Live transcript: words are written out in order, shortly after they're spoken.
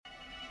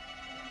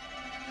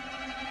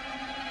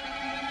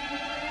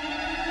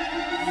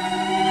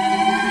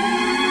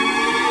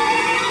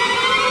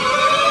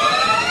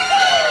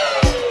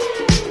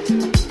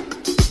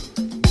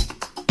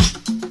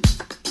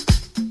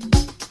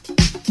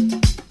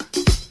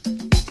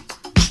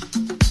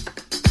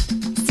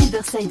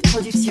Offside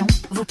Productions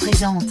vous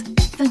présente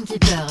Funky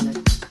Pearl,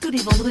 tous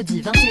les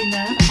vendredis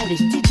 21h avec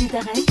DJ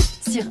Tarek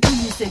sur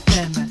Amis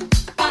FM.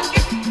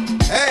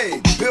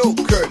 Hey, Bill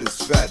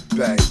Curtis,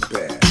 Fatback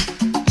Band.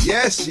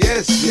 Yes,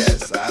 yes,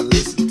 yes, I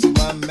listen to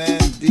my man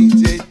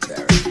DJ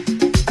Tarek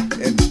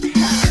in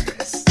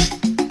Paris.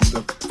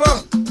 The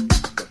funk,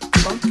 the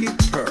funky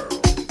pearl.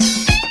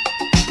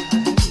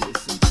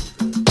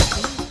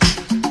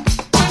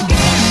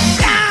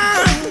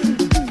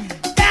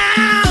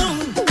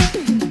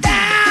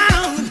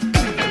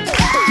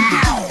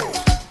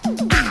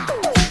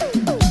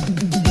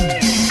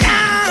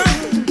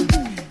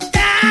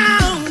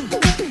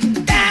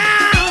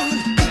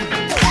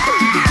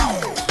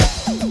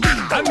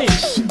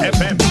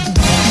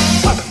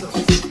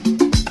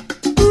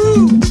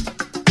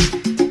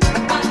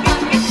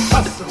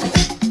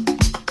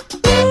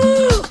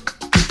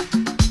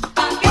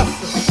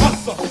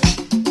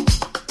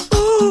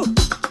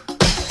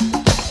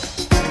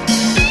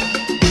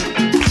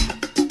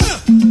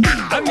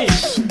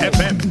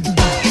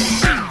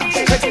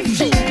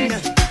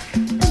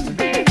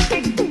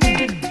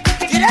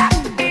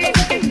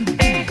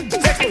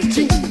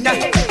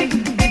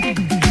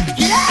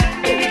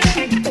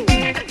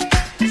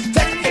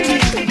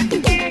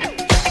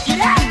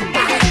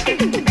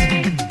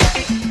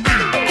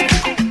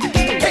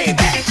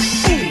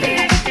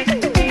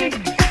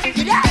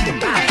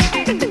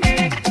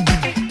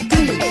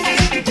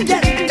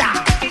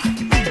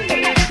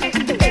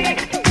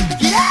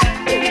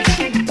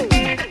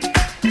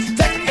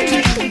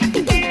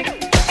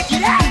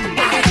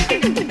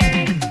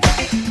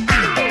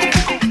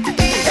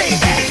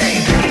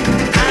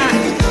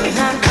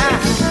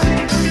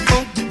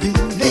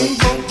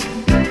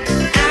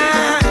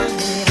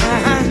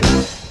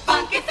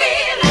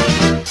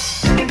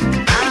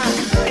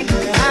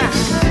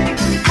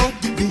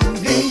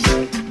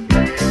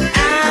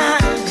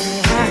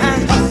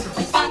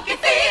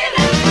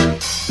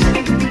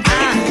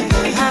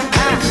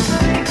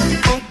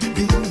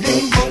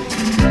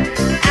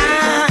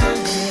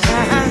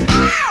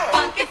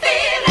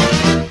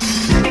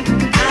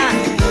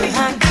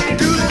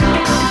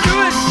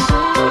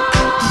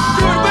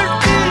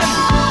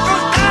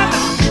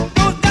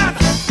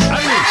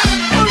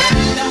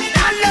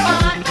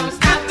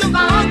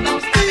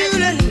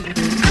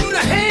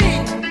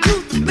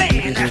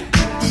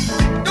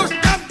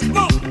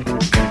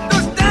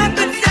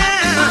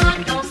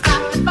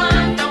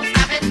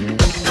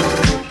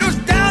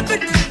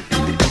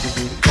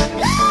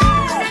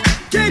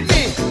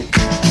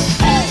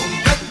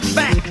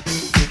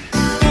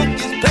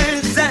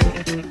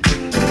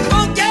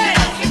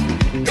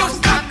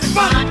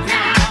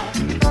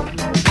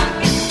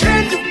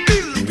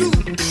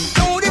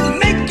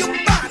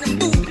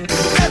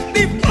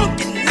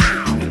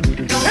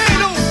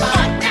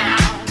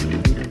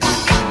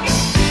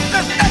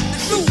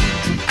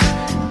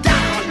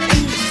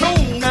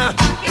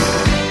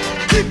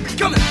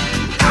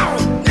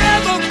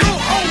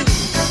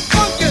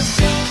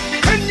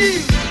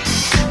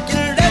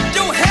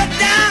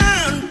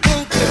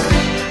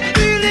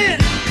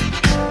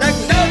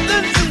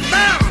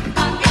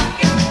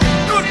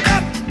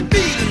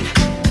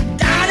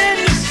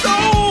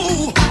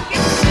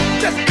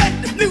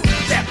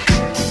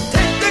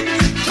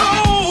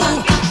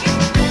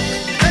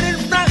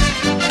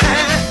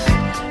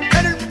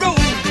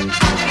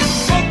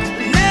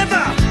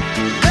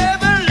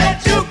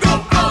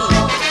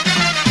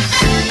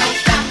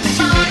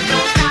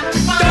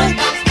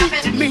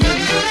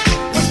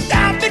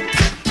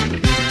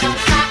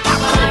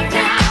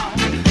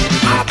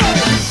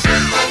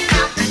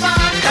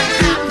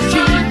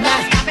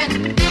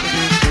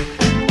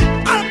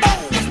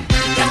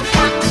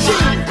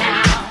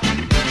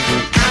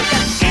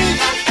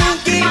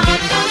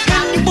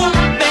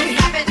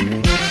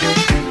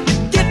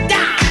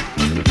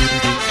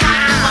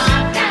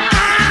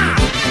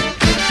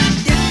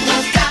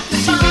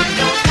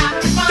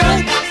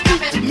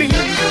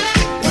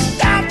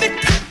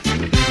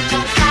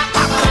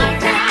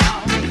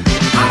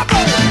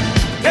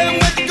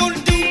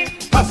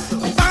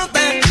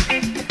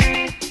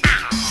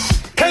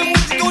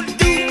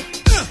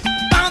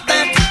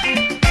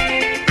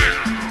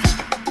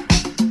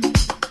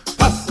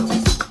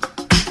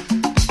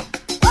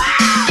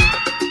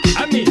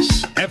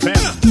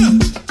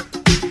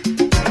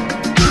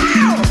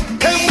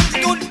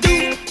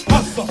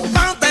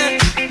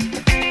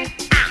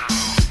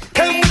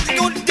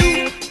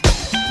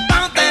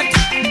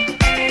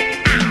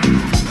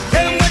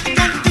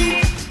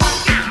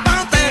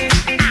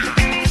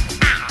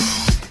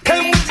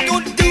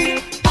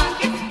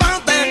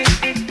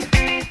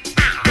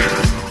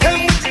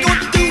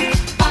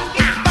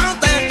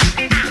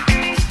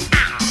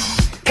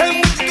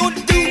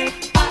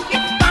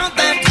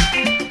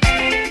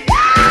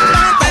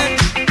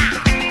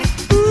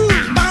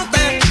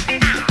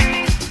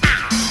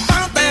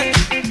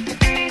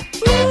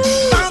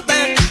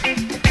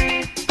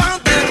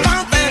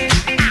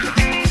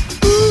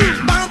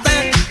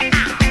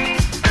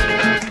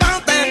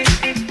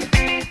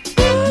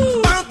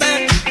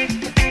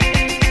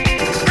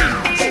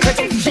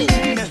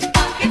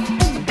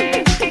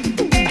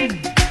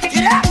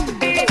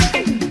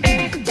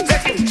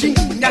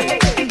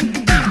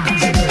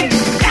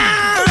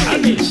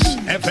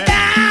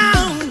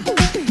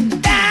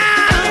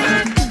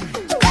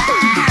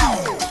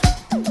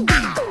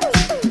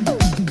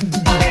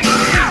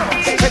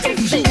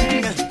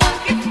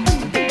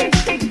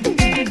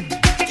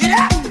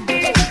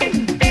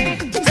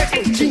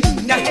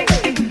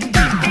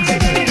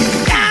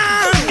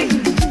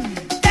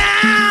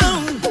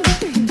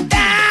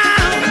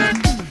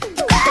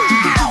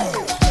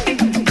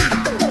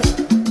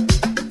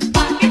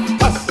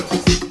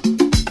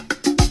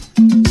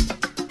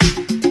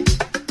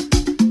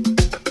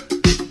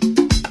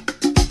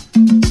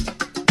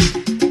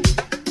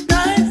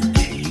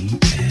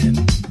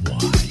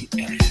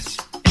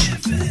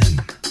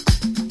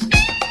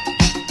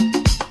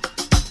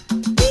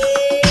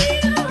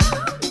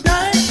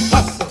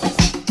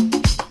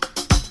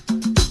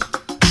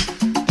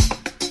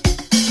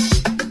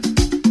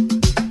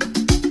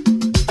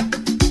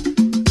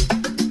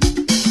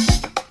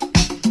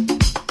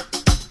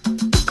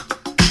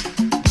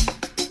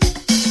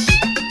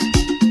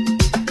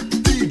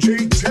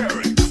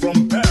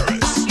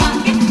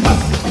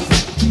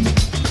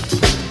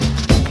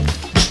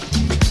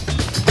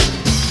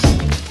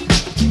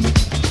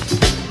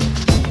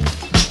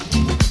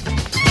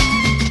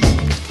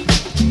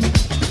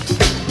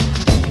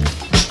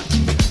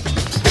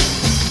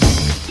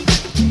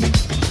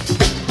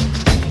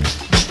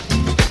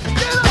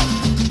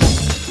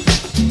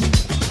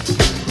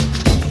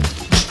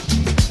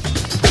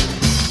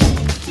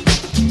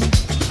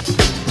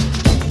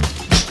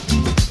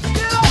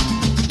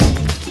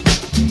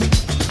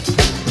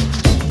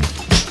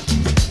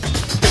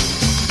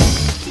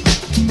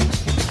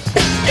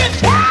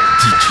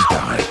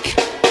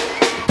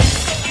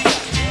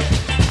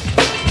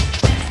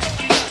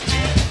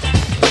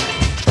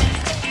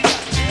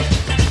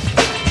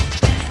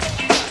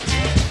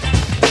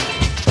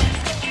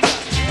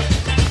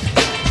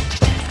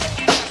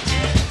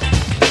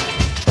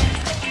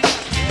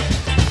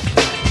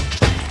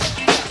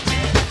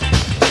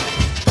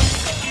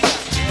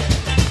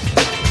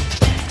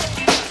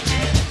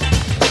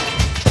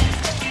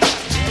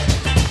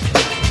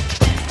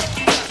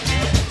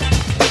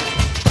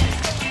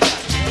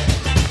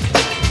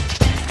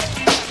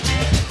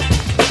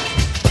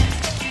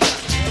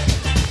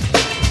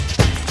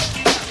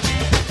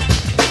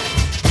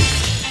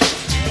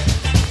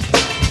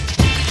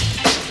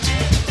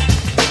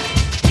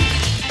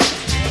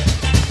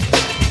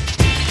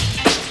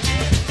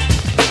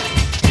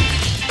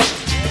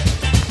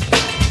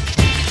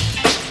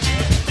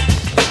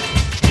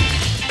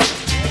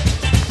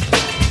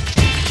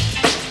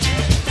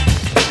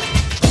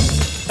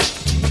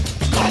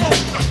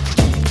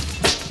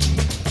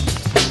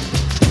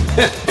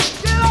 Take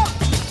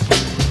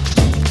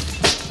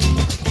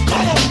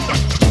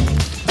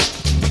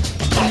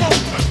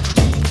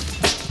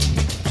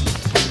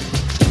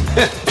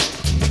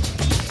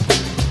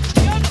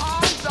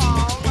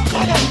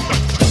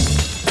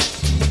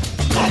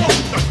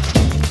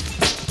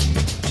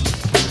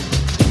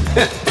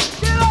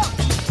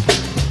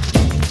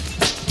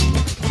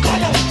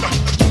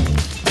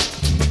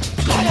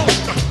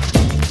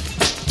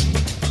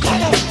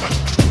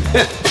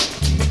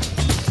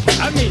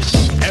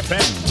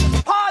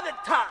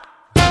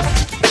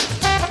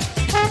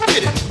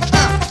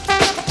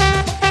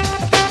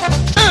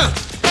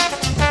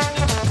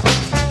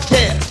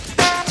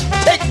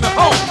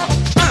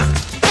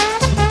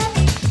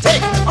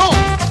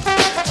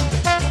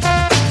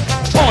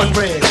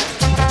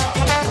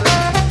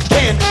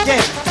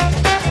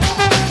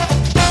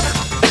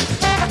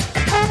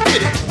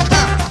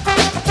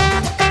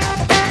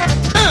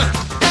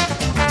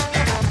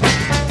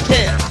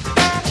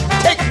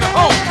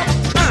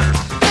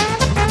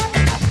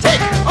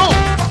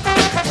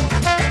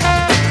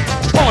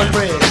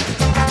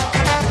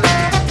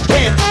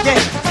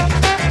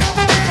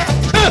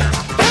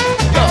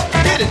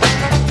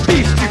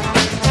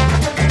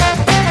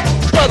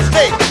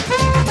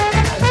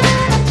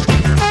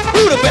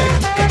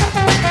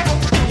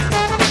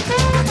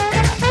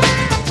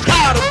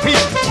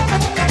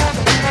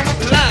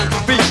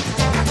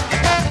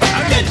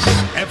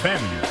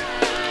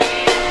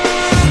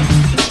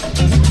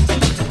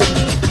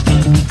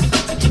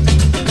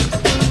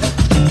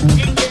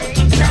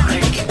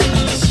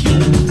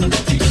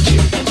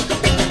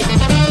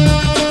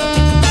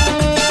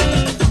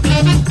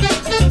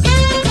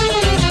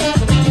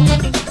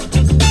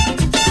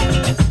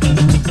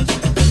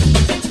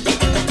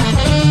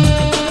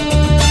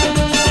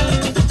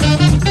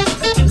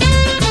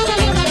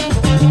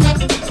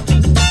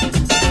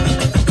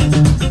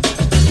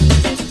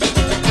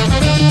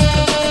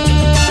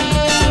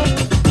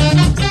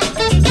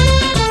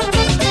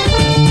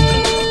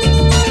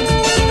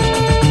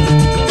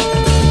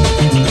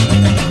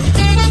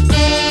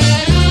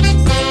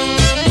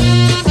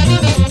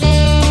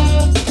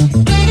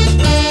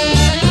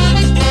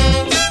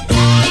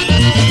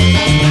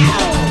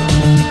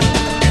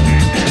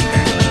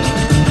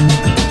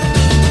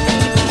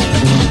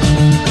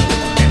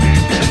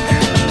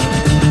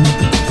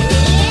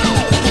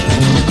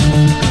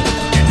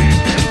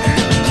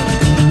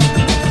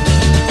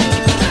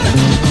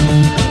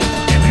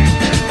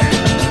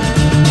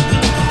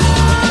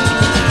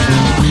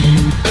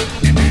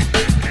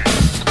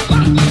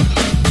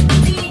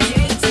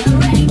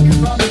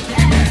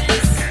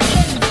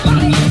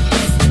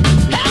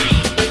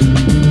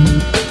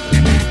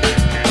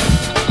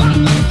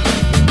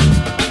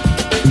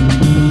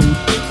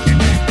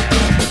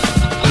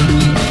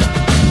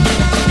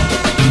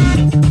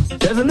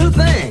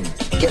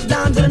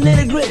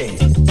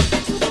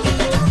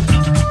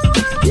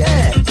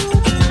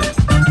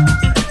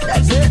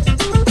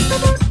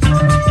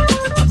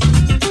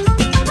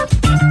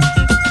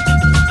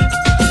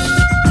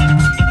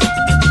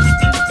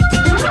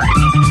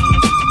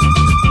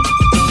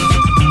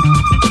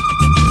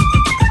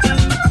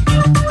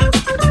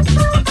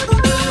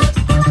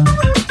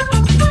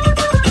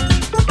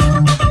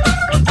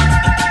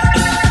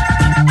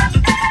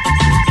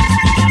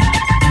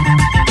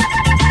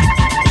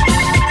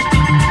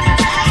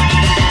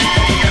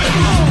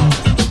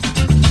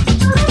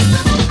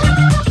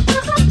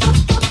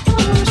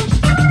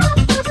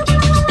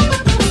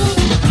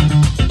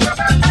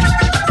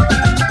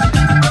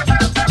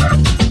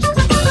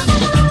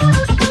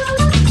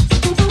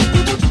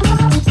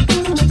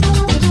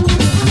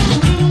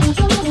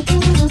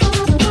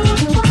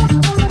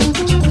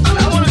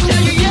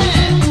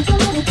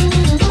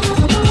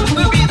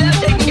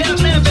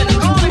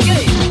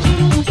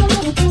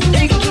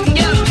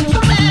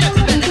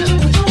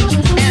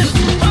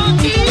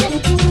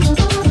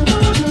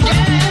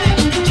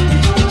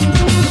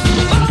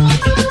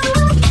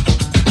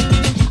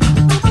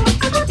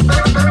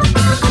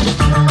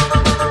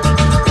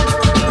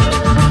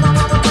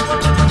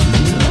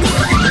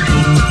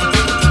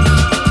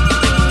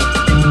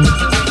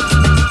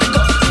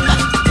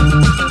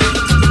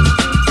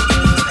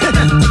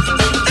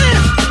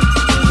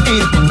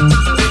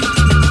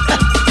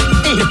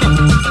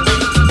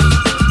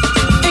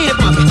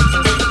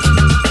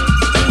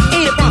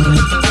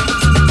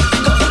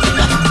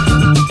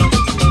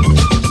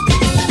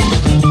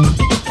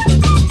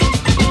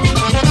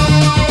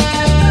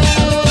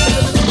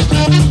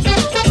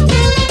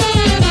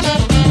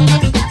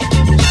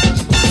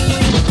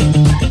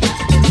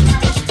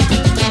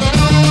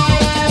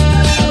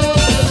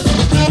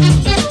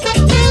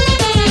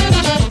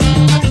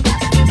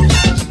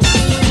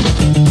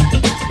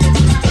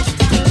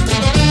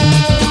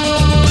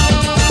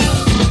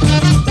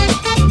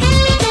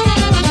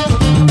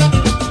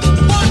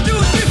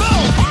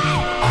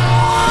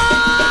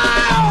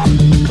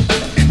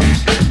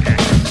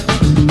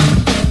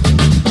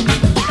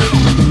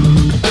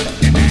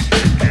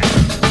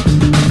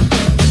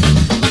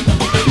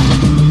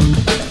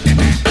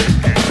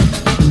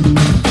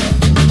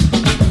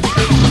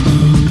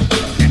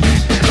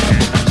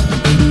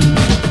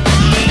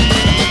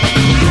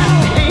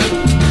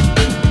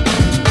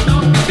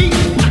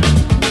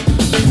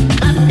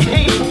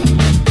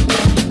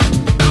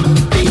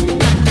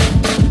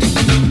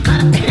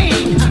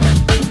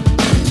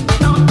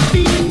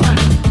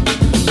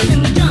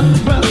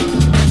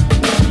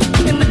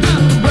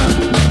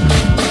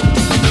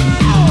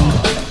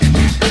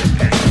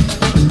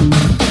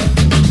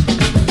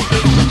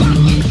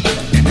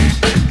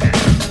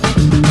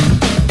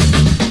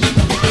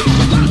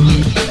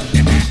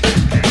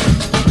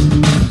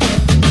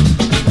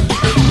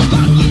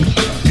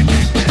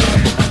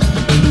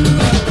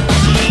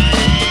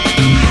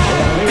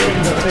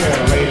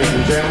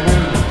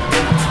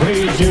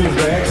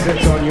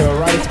you're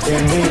right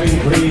in leaving,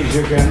 please.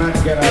 You cannot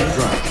get out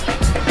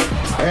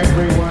drunk.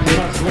 Everyone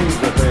must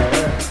leave the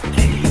theater.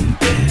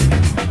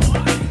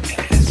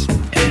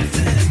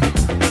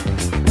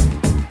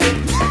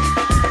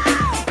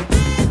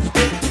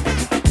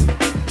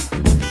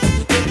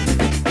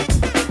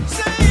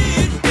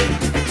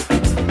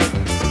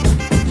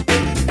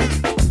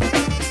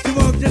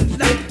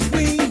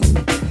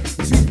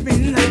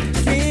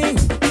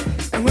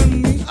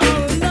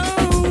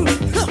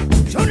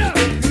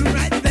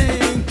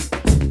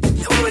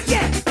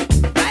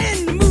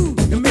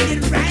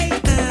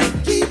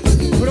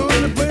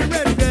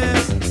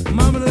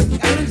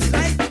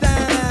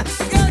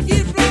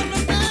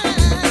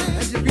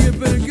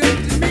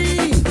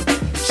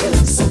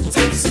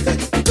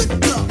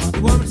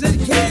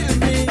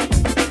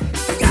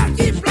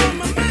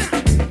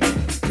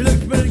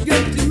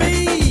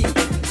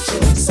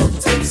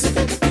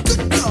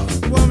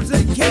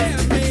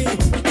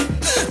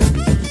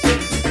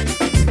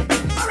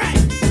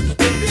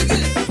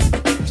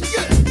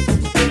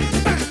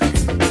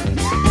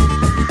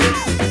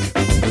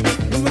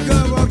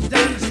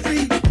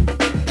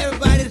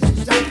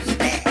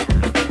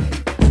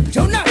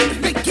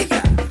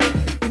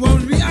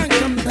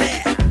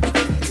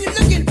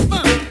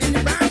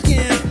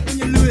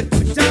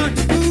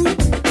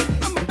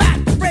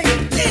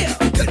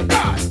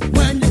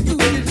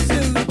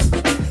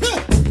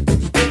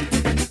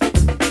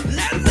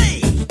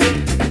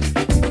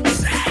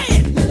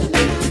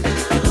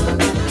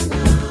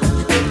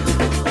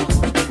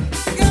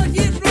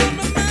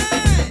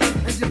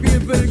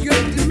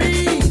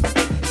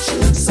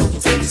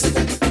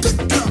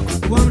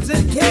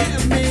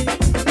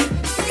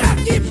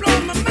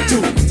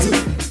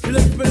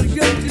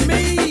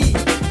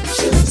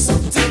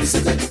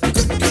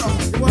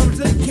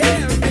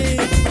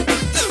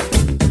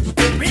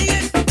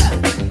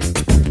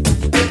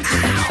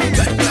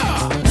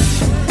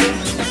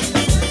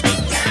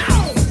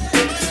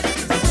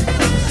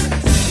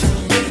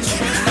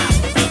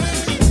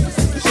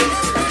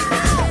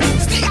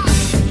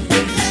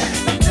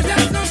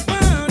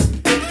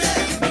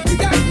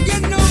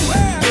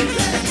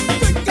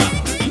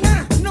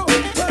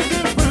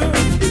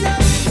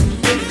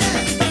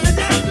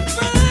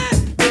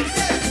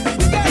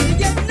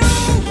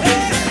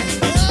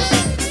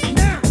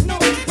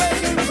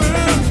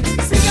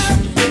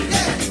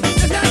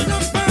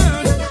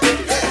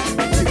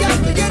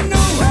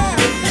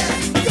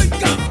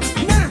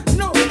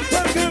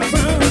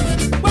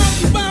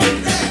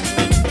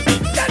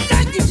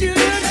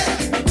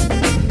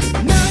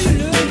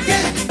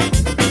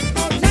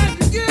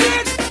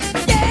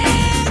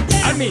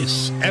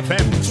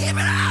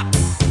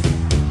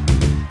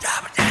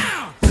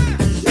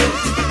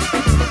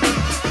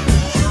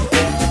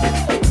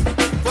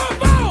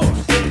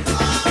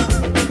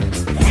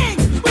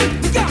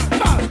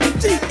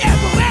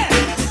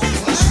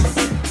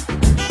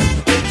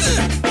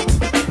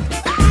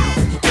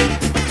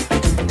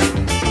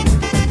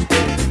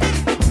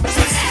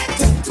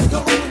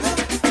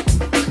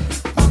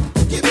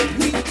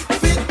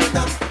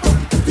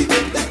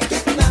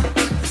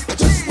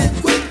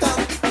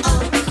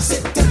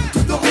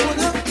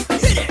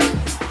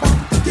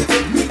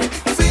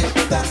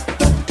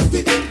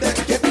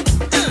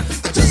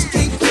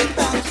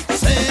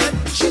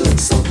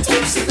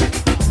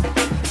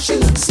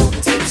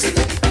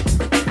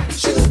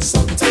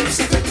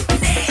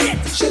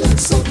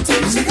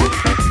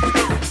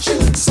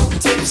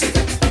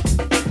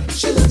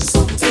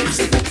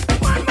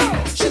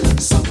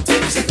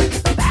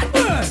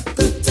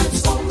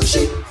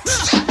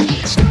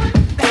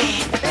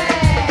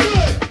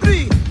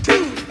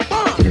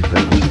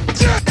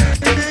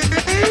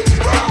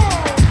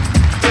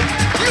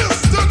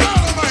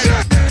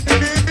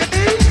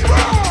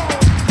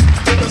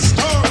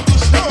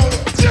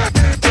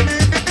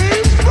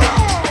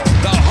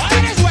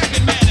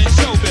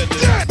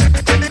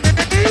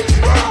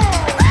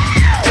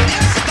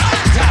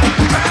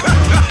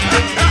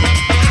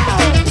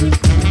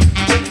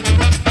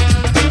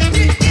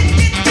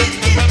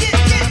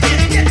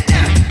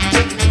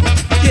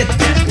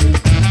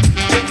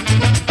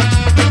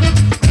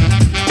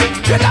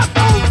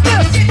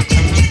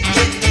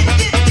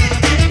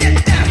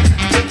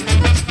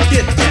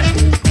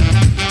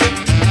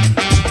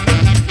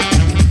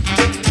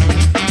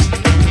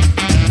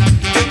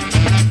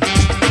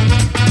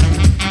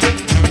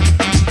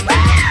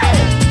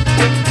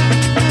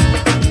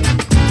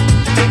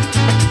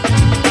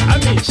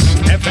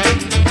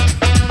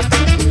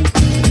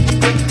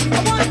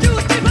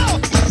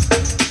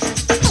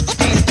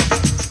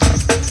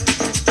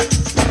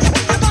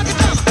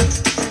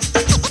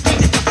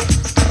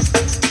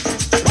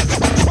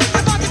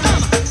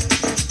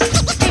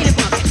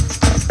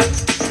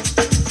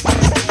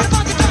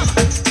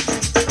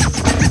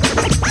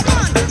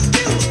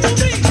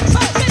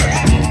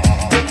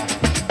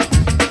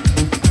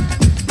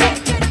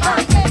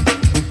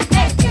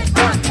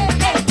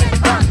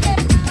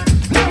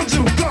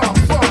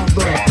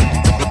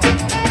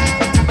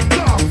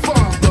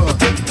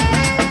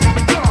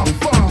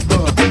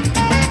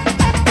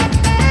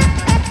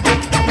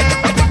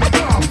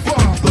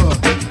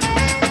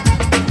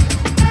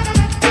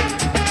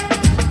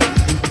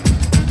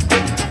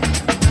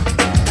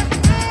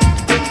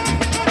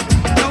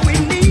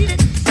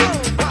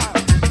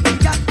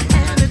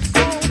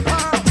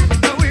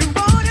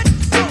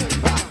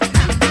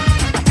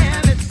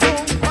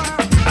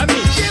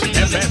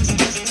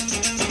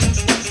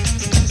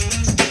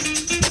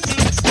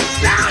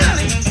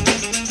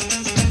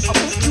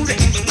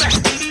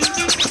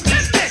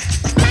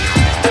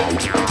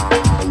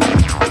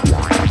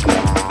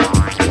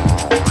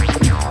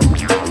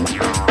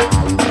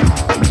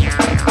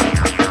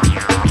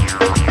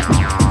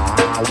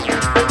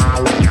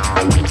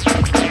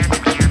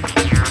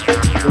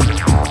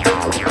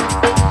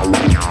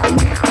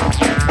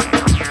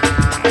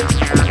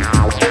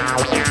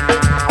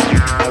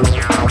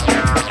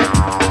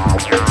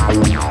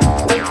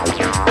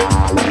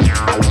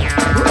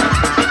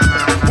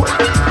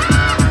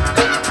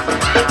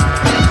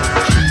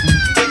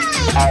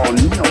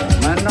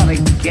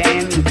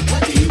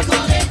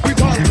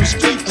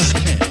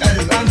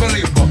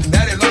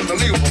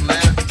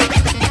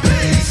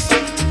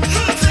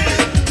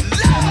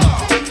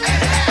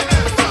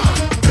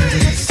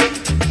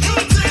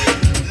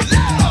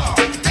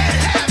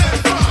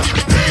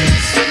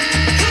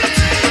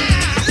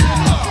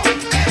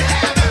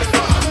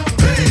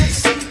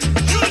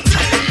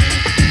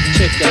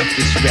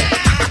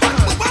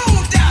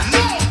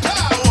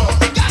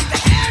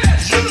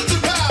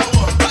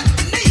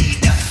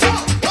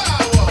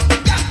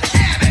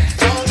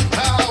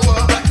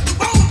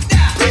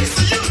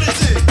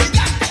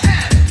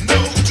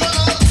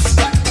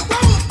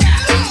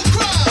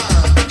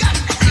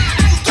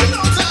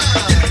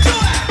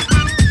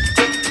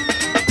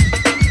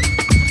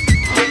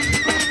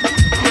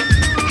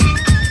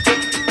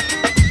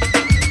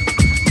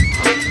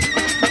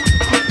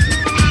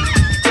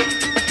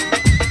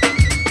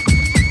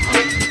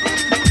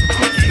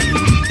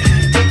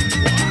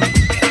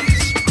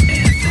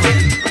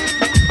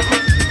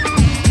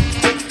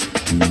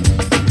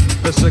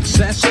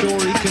 success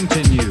story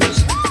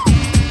continues.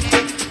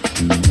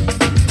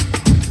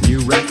 New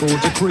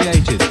records are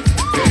created.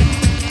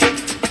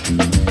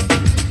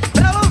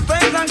 Fellow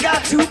things I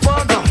got too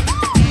far gone.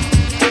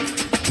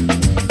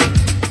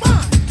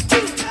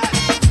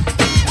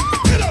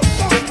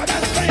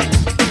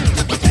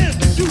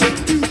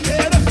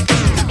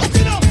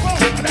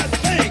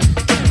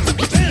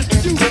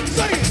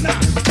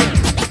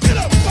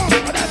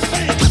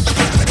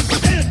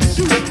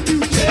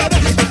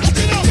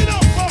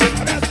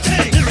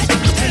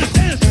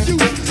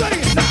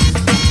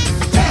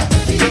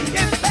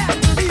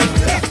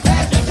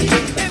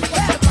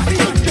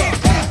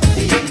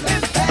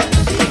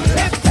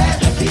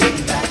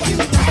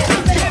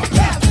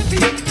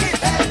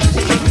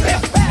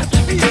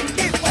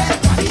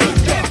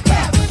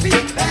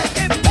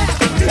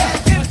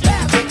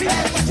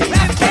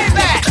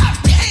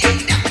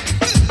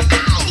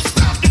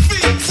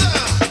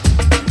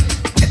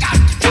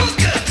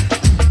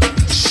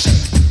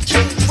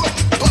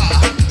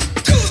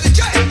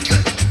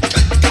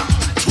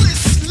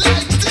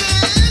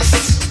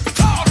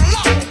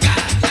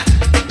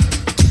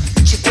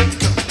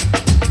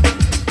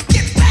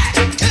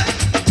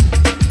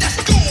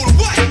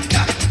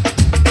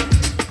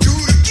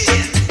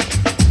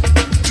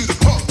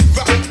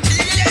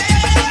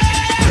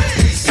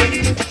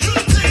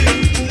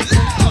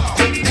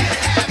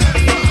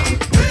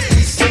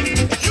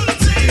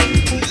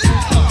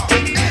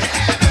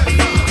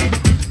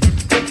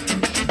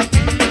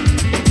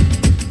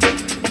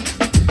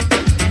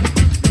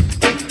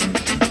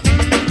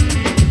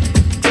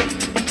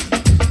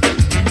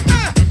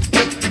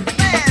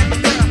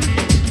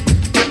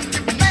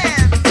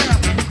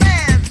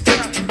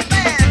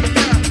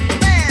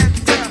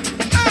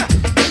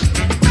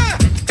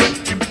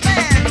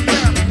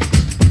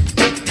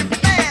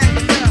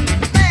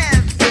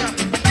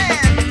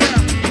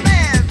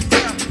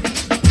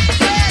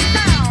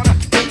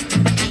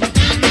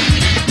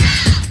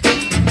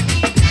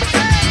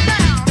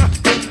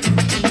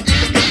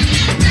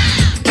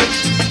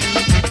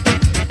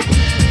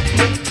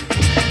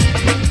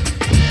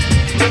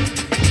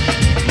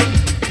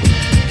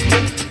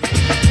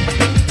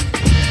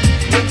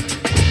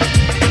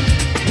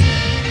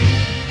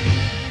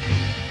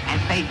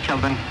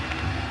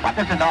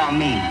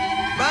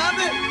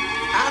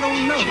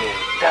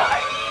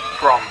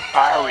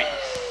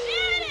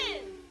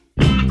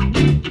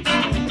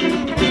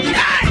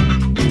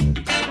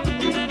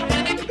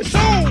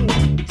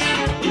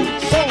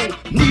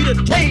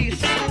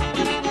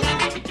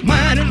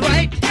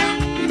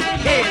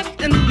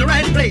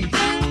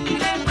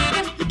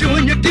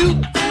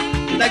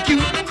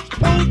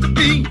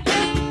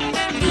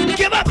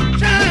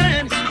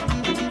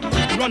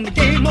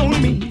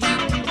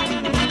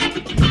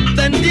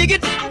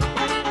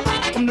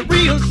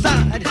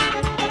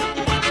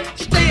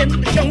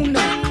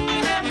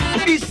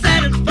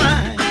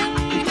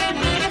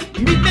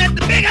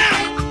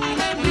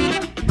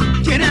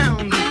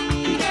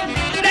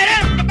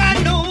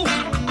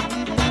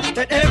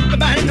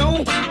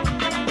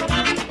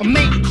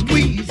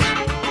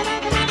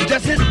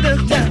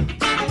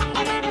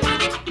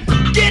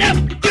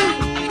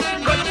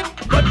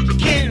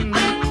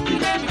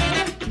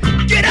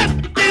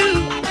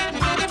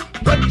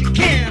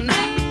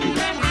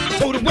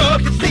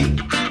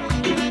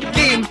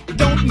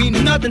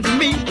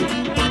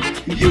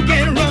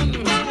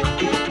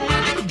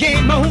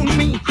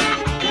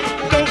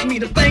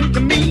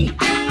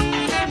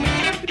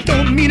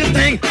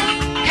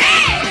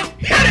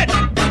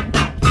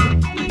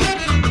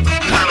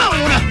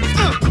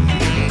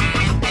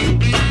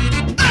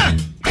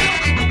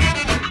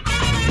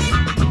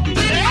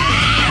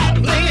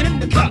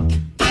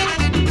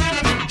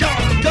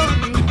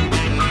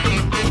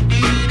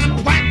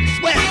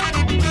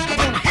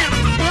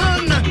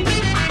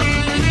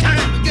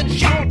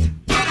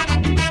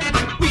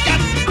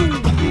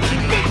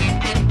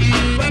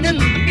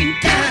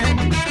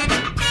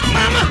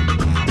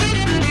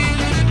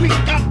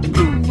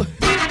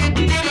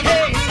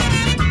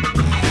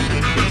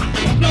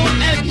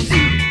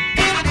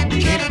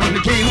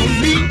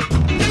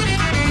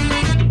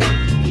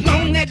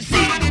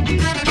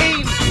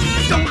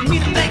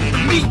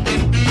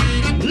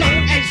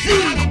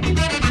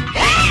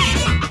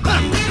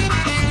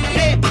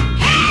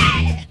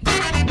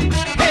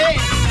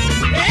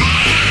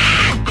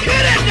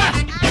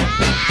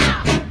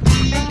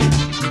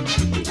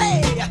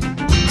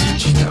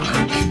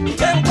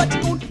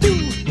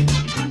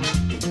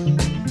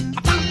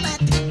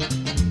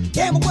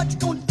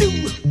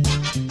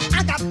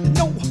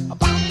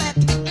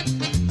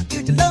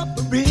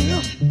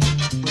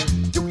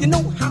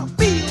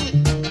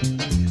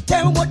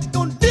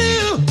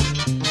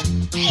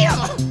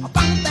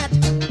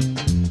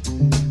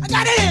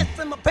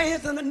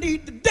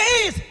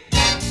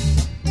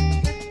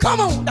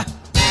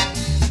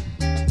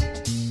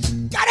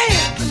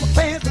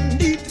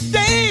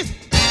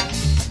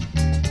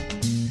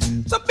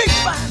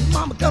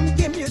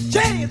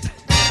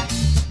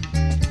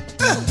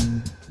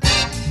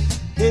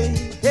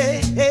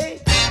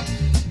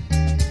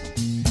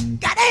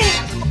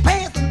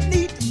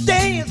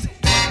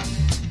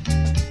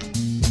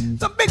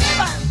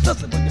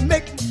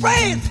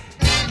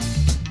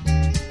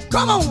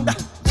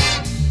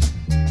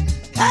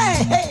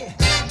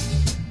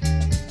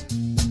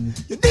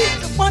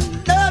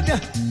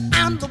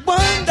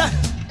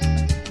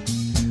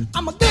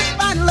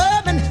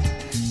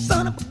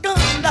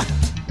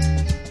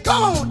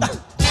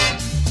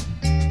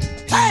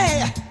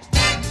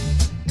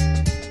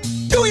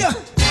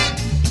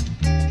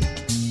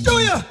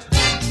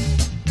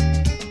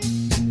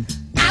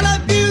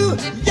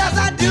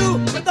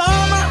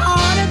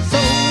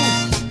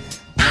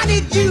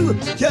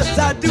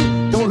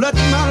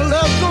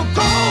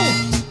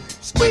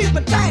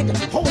 tight,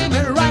 hold me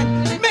right,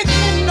 make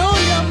me know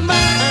you're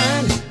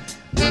mine.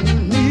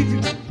 Need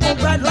you for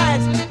bright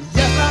lights,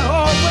 yes I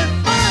always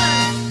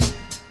find.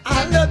 I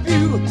love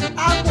you, I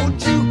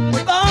want you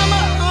with all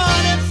my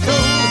heart and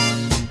soul.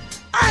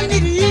 I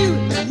need you,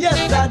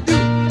 yes I do.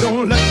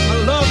 Don't let my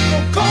love go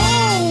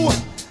cold.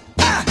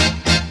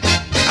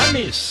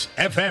 Amis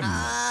FM.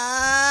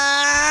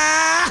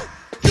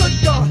 Good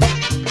God. I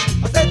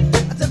said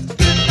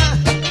good now.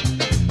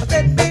 I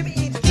said baby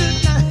it's good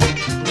now.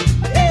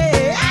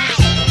 Hey,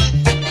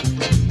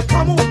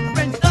 come on,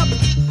 bring it up,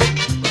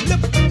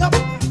 lifting up,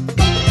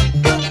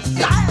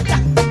 side. I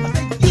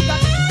said you got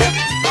to step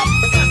up,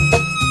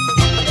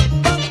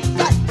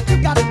 side. You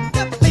got to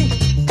step in.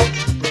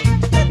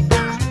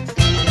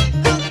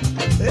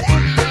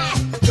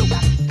 You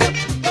got to step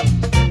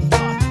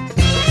up.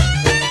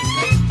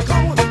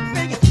 Come on,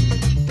 bring it,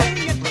 bring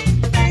it,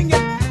 bring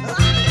it.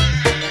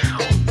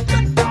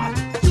 Good God,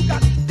 you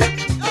got to step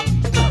up,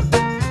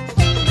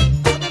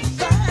 other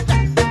side.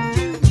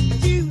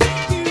 You.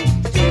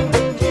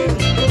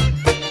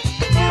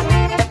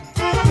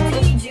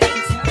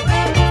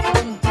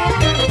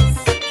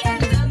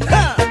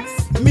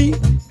 Me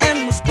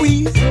and my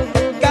squeeze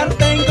got a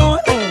thing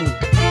going on,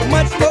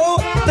 much more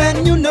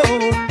than you know.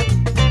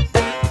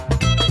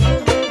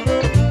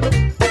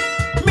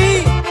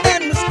 Me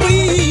and my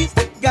squeeze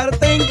got a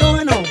thing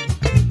going on,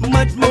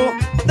 much more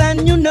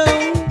than you know.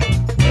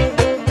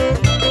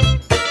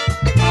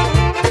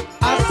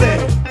 I said,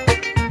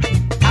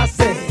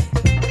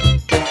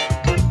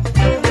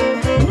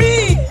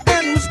 me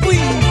and my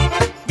squeeze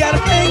got a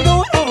thing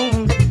going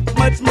on,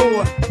 much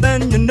more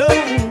than you know.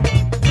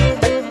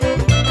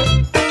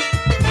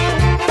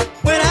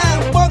 When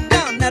I walk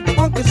down that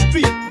funky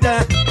street,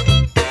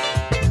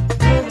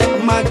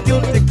 my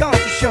guilty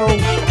conscience show.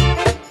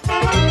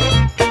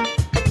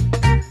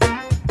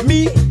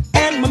 Me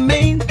and my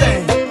main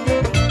thing,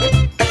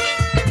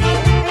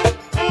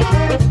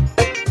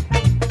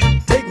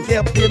 taking care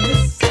of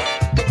business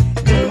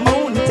in the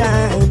morning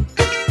time.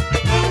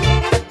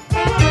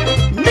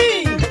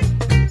 Me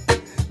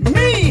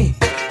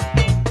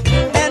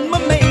and my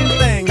main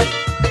thing,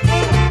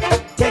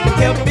 taking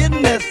care of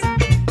business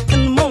in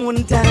the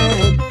morning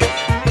time.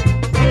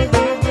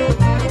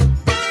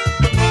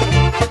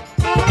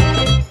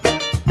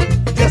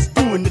 Just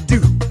doing the do,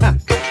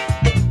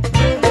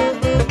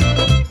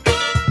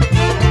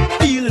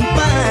 feeling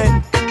fine.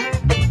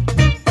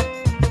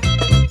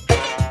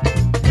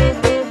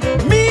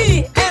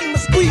 Me and my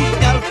squeeze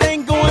got a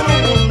thing going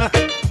on,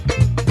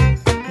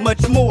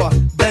 much more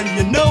than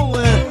you know.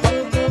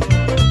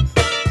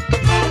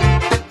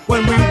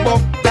 When we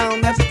walk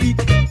down that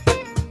street,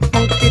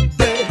 funky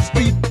dirty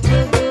street,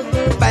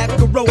 the back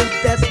road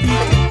that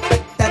street,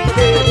 that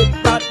dirty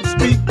rotten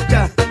street.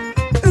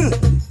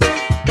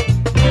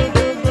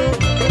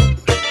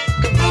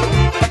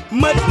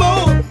 Much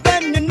more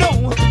than you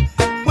know.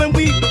 When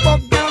we walk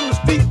down the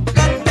street,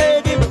 that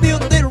dirty,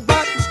 filthy,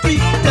 rotten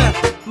street,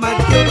 my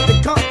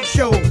guilty conscience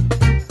show.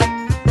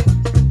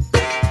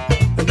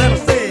 And then I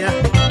say,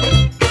 and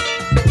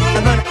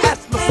then I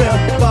ask myself,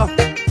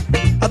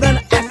 and then I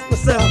ask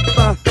myself,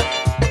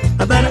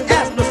 and then I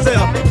ask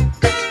myself,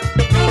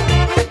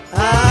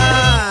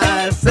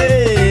 I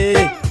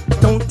say,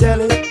 don't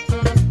tell it,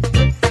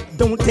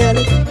 don't tell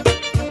it,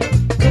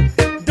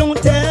 don't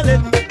tell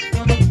it,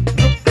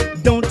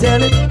 don't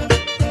tell it.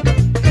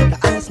 The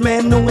ice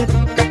man know it,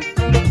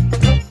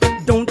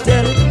 don't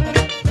tell it.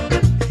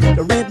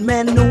 The red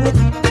man know it,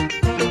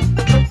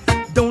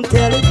 don't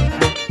tell it.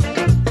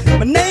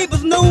 My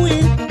neighbors know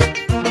it,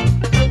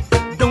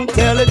 don't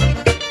tell it.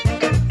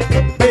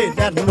 Hey,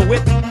 that know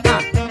it,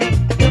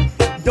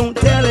 don't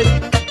tell it,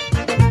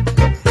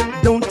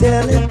 don't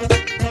tell it,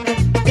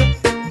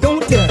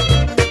 don't tell it,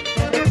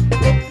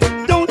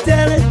 don't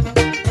tell it,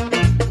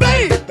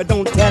 baby,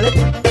 don't tell it,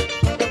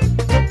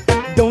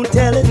 don't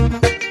tell it,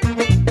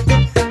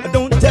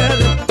 don't tell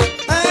it.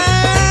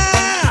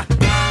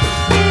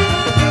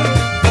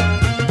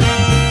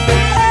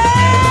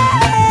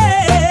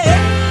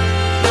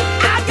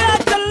 I got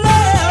to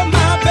love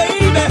my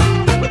baby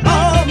with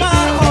all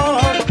my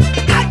heart.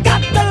 I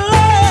got to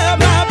love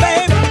my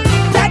baby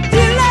that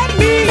she let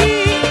me.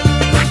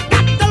 I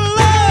got to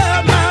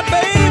love my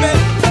baby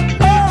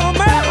with all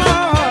my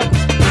heart.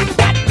 I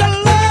got to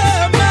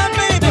love my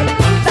baby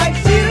that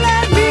she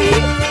let me.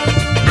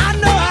 I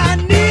know I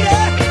need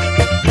her.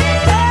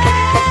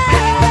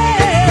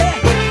 Hey,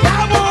 I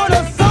want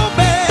her so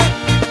bad.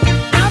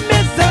 I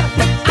miss her.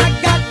 I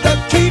got to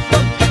keep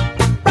her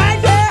right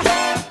there,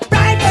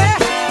 right there,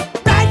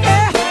 right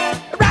there,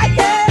 right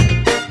there.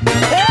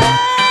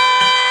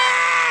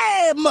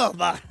 Hey,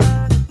 mother.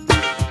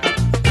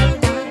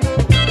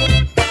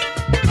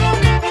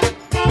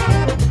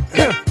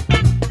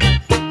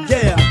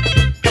 Yeah.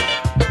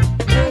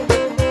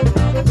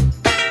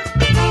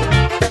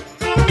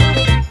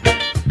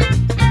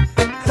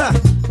 Huh.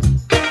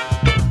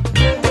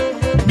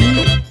 Me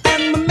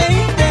and my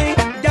main thing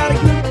got a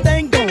good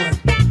thing going,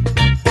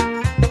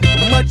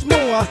 much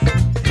more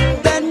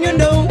than you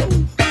know.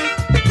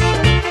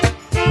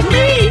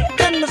 Me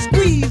and the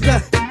squeeze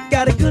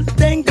good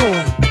thing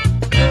going,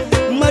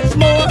 much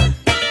more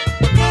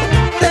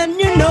than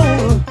you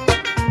know.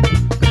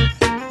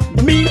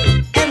 Me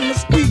and the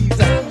squeeze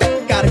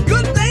got a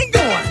good thing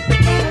going,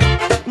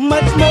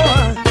 much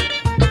more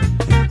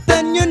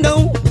than you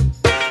know.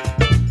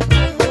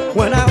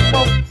 When I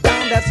walk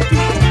down that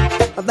street,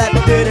 that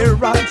dirty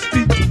rotten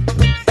street,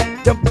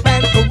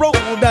 Tobacco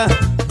Road,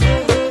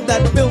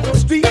 that filthy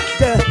street,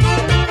 that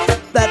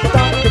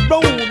dark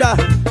road,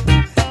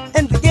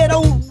 and the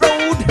ghetto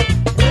road,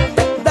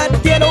 that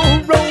ghetto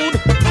road,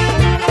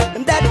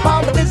 and that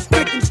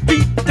poverty-stricken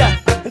street, that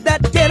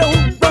ghetto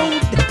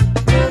road,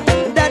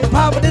 and that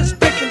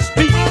poverty-stricken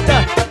street,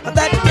 that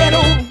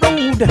ghetto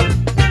road,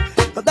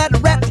 that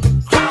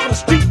rat-crowded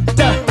street,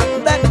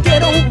 that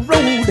ghetto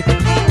road,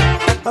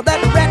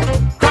 that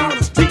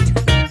rat-crowded street.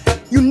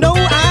 You know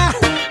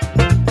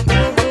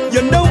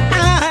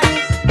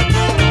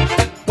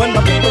when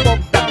my baby walk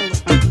down the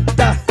street,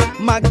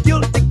 my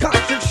guilty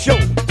conscience show.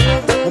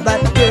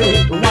 That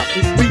dirty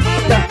rotten street,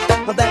 that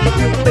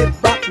filthy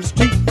rotten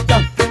street,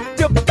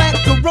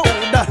 Tobacco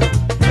Road,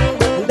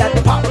 that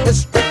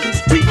poverty-stricken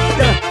street,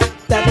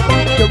 that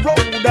funky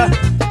road,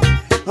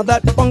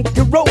 that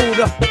funky road.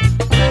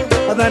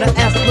 Then I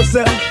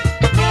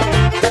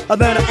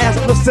ask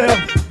myself,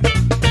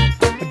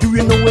 do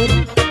you know it?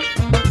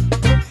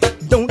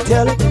 Don't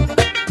tell it.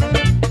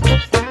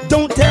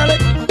 Don't tell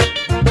it.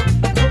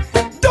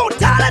 Don't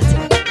tell it.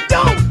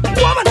 Don't,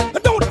 woman,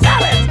 don't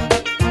tell it.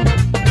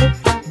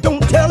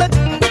 Don't tell it.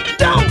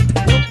 Don't.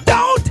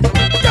 Don't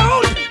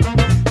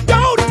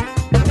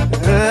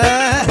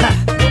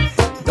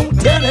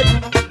tell it.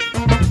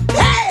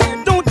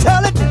 Hey, don't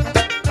tell it.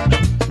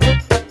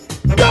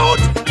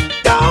 Don't.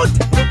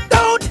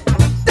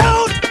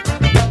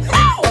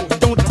 Oh,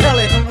 don't tell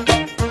it.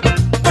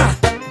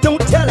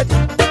 Don't tell it.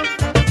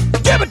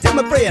 Give it to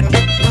me, Fred.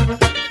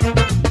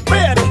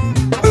 Fred.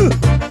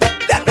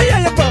 Let me hear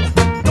you, brother.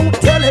 Don't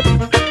tell it.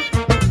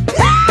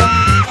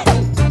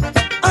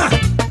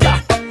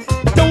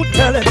 Don't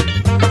tell it.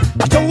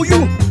 I told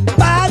you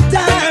 5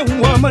 times,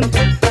 woman.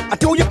 I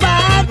told you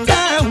 5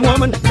 times,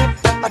 woman.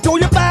 I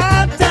told you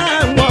 5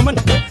 times, woman.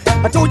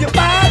 I told you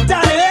 5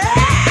 times.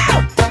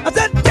 I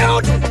said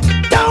don't.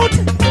 Don't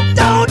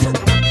tell it.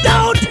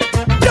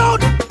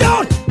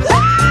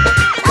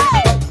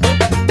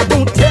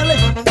 Don't tell it.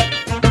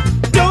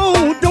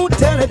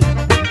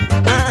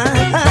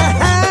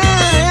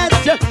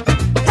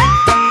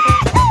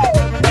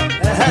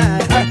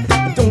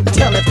 Don't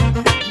tell it.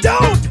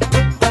 Don't.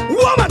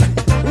 Woman.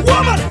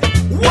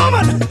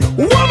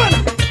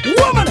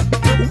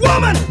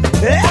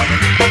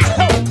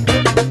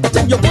 I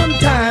tell you one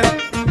time.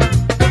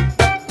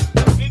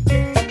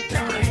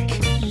 Derek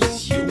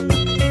is your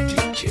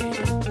DJ.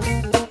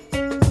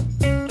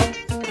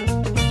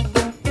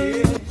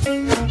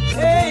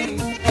 Hey,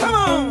 come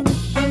on.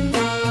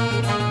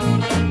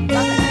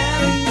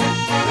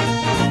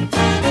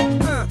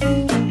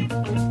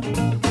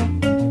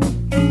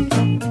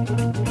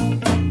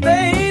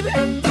 Baby,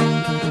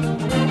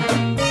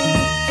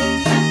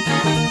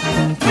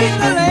 sweet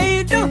little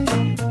angel.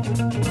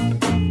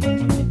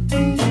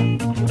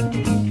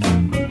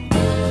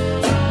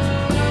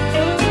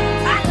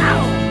 I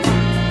know.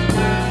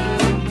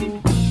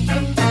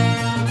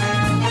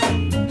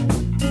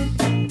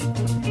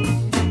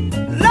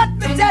 Let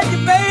me tell you,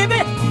 baby,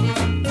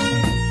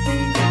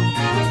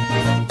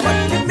 what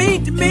you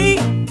mean to me.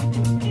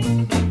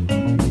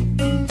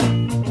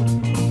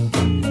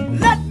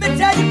 Let me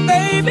tell you,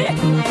 baby,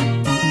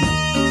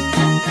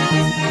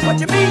 what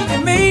you mean to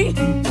me.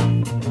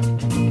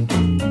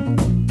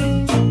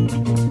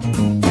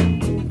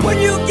 When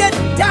you get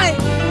tight,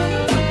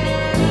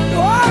 you're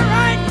all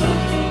right,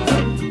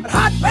 but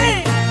hot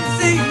pain, you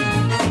see,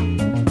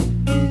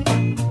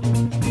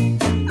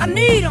 I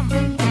need 'em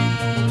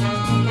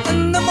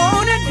in the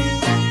morning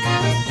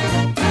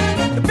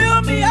to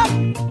build me up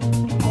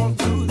all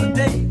through the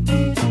day.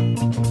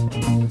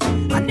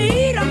 I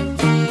need 'em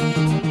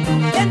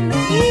in the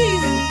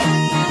evening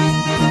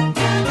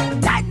to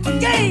tighten my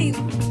game.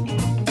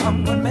 Come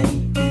with me.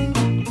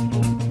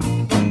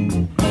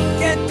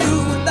 Can't do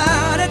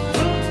without it.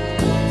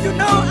 You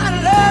know I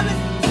love it.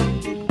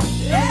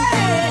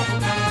 Yeah,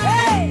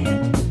 hey,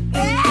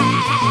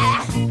 yeah.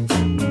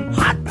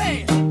 Hot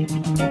pants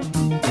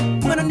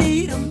when I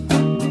need 'em.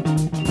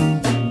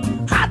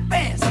 Hot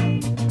pants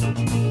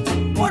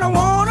when I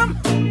want 'em.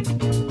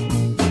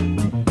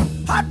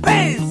 Hot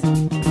pants,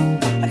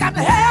 I got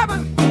to have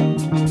 'em.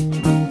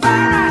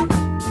 All right.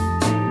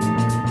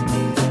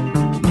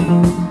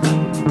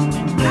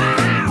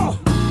 Ow.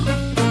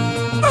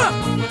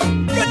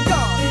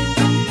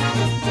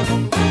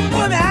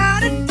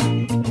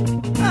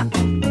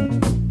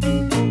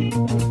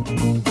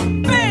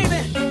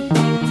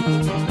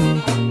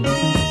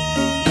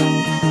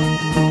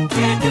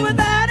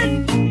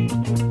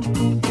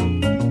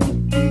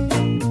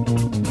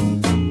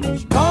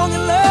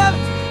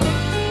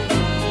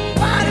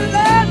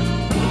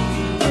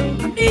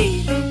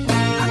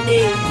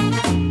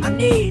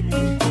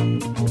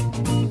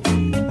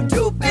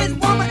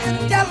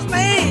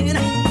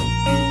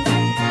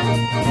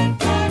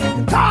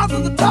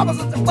 troubles of the troubles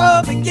of the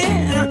world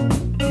begin.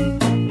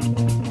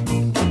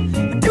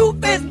 A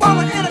two-faced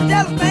woman and a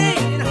jealous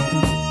man.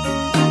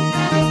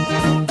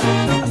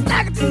 A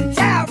snacker to the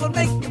child will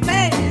make you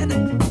mad.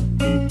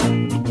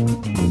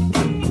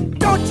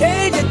 Don't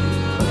change it.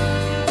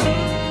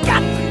 Got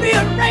to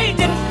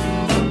rearrange it.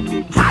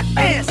 Hot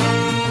fast.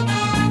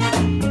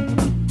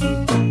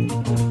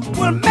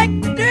 Will make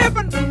the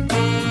difference.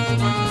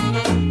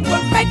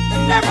 Will make the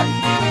difference.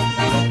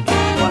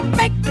 Will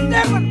make the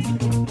difference.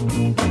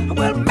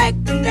 Will make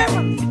the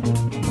difference.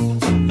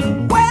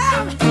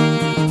 Well,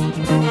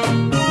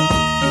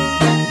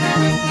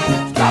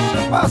 stop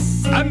the bus.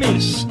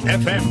 Amis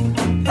FM.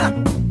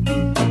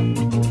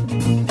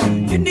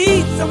 You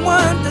need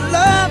someone to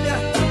love you.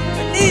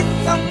 You need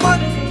someone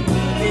to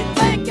be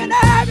thinking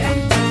of you.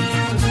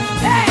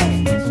 Hey,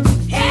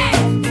 hey,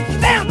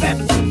 damn it.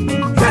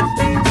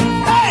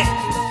 Hey,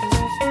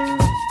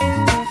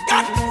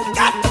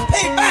 got to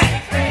pay back.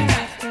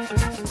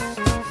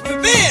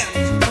 Revenge.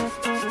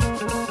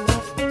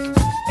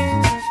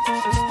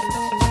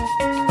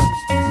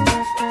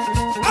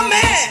 I'm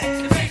mad.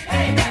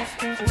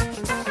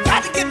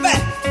 Got to get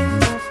back.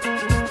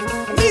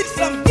 I need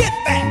some get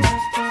back.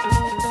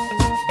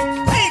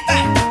 Pay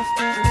back.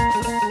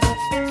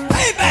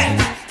 Pay back.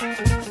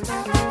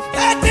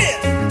 That's it.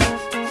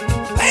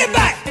 Pay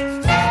back.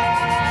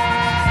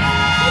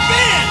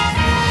 Revenge.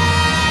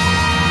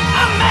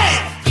 I'm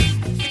mad.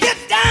 Get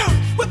down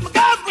with my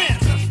girlfriend.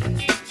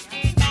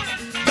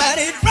 That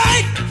ain't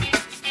right.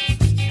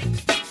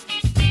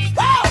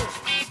 Whoa!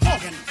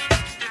 Talking,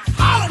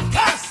 hollering,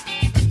 cuss.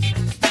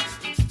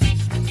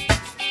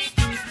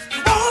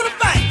 You want to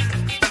fight?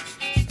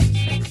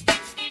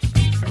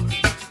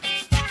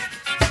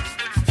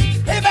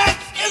 Payback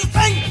is a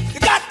thing you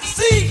got to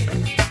see.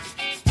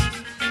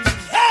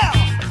 Hell,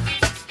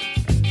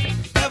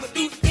 never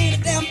do any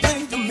damn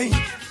thing to me.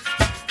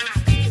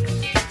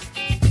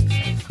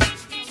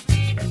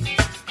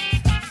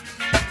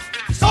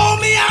 Sold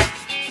me out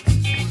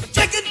for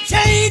chicken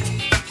change.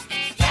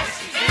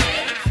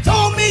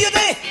 Told me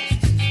they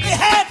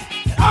had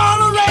it all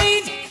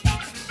arranged.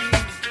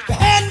 You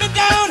had me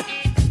down,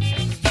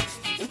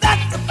 and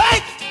that's a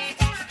fact.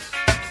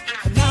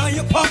 And now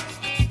you're pumped.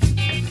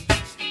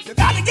 You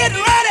got to get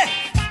ready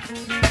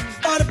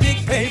for the big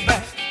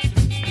payback.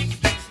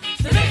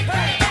 The big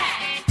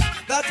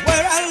payback. That's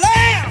where I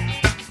land.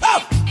 Oh,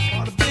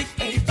 for the big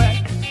payback.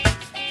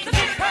 The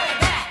big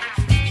payback.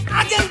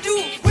 I can do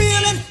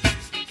wheeling.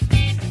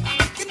 I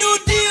can do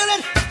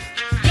dealing.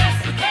 Yes,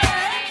 you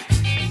can.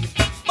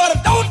 But I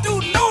don't do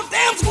no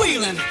damn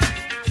squealing.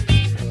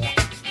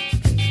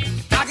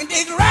 I can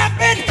dig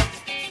rapping.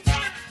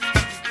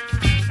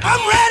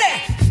 I'm ready.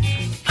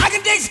 I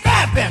can dig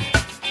scrapping.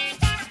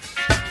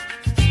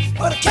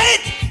 But I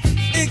can't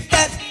dig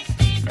that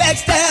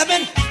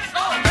backstabbing.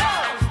 Oh no!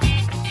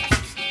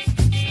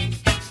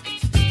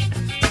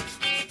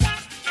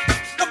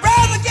 The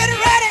brother, get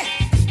ready.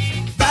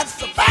 That's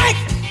the fact.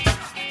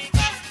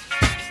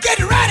 Get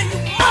ready, you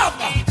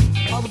mother,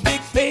 for the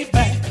big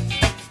payback.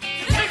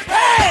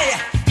 Hey!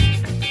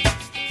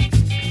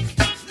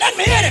 Let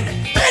me hit him.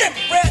 Hit him,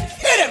 Fred.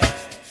 Hit him.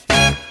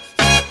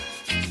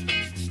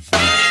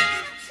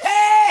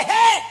 Hey,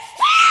 hey,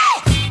 hey!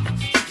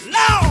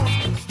 Now!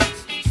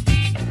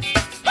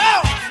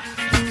 Well,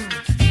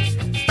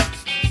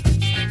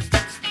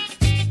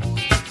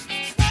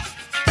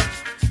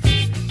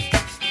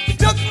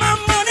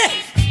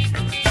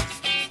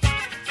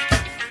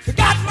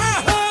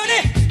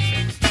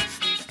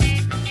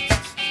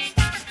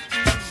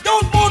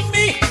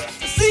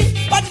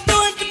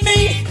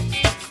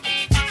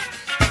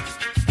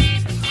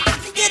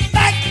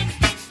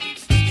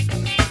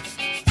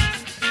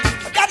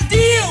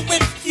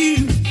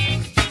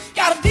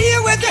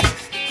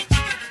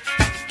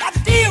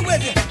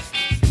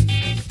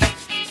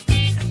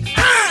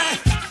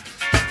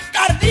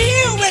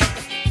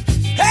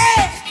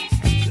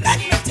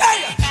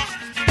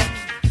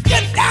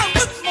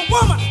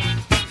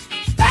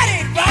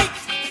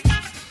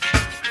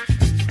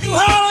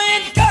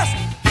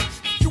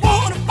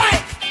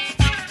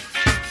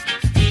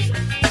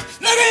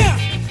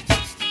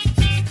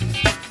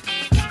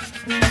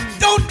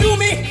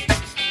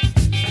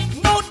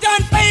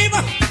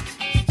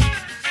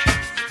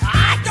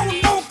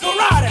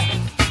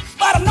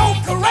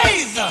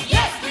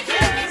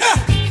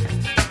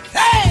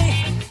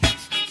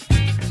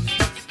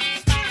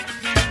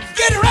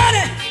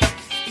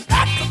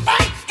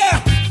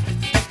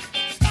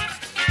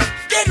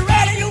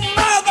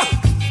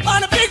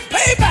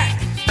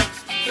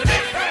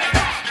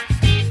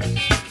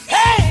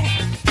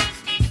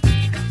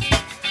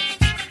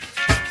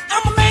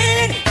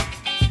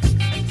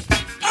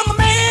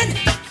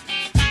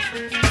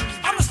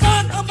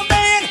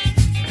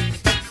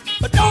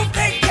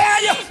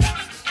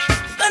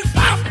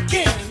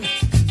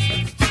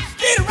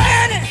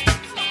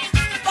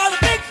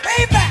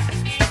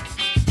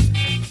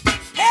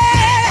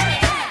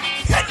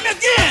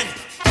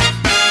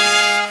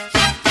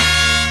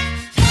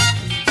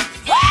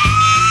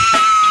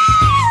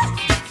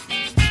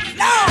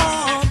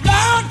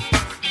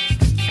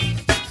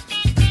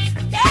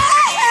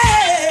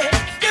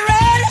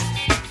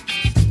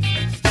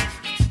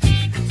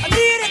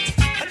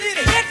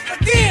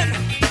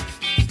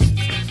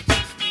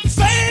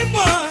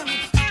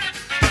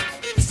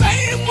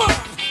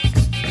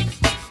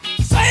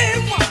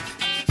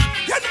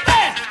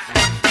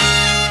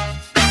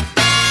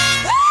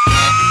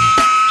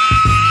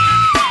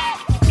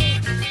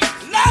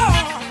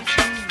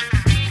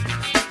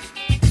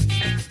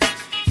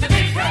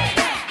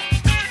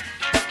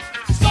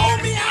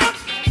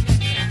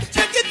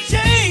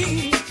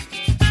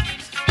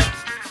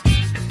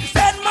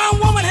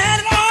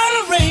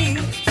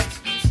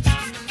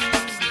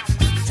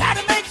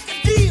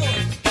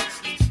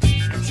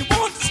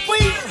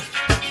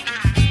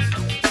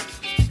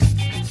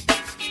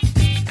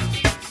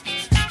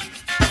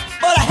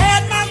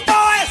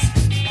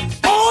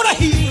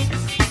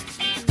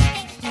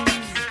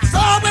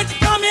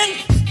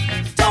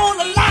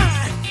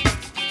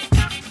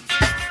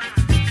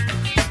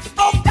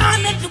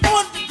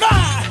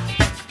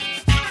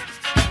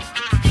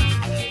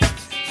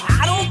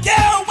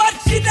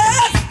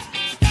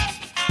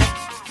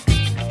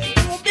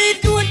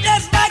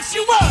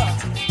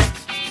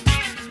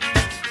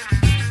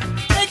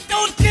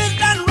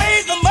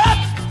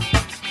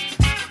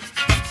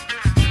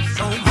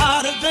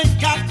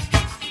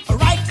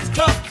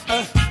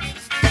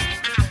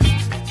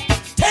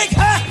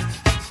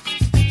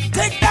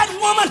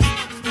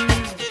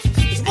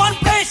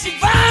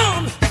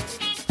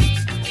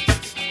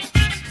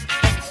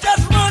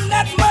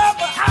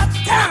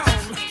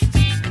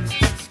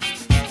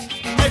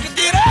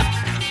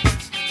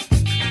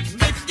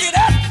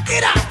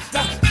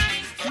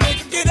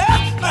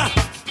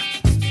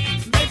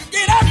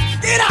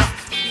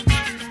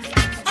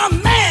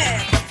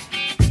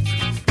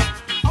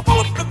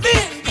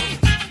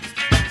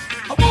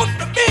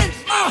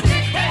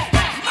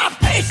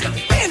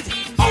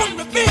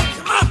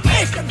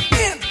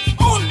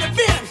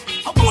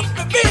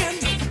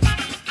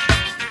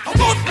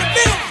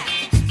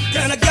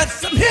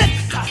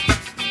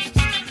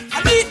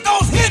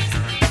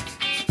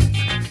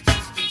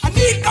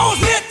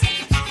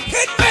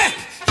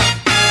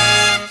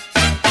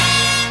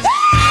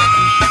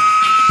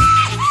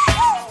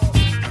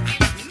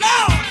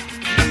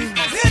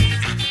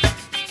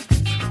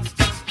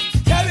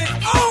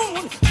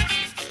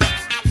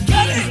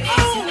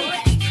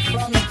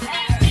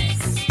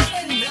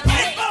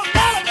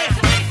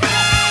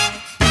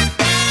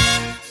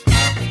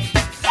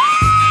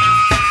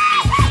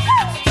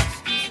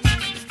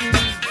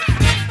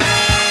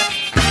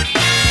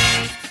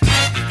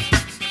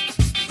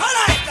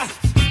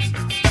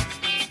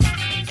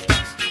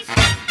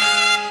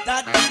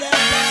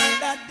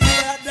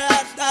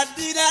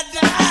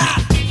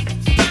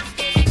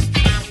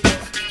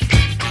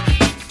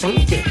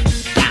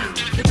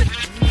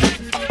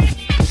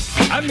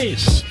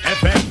 Miss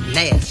FM.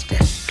 Nasty.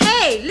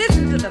 Hey,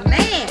 listen to the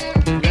man.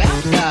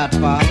 Rap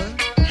Godfather.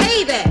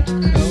 Hey there.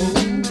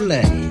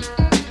 Cold-blooded.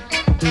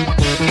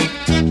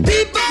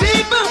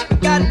 People,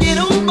 gotta get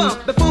over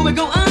before we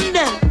go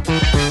under.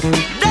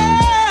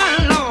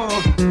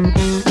 Lord.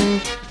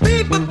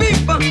 People,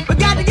 we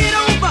gotta get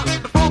over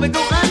before we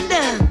go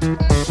under.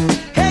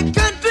 Hey,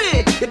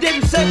 country, you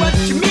didn't say what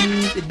you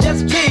meant. You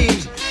just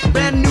changed.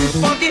 Brand new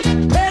funky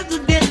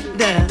president.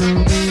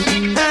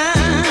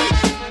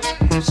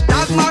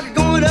 Stock market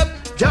going up,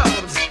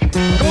 jobs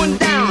going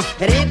down.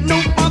 It ain't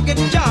no funky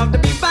job to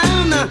be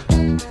found.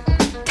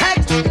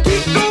 Tax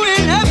keep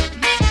going up.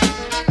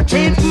 I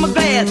changed from my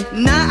glass,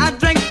 now I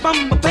drink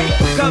from my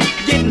paper cup,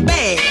 getting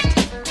bad.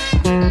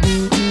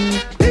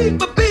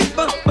 People,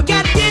 we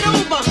gotta get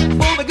over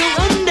before we go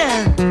under.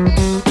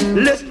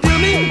 Listen to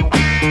me.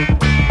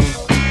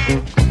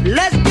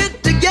 Let's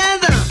get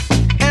together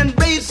and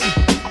race.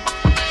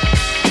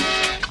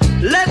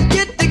 Let's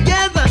get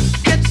together,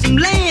 get some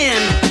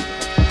land.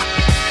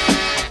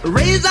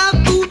 Raise our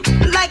food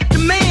like the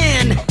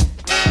man.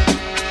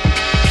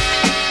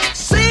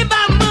 Save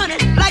our money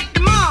like the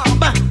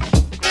mob.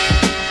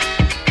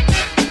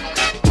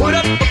 Put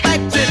up a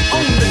factory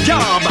on the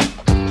job.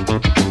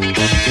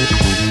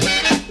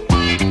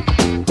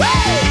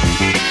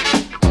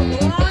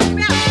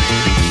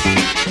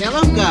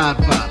 Hello,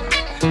 Godfather.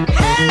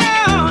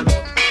 Hello.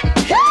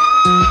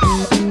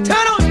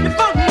 Turn on your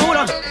phone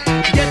motor.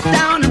 Get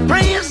down and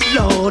praise the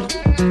Lord.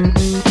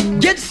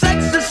 Get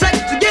sexy,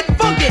 get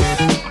funky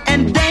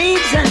and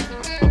dance.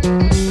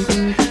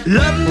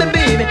 Love me,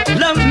 baby,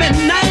 love me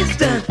nice.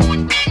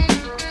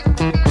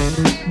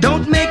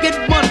 Don't make it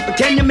once, but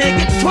can you make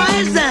it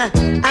twice?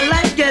 I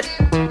like it.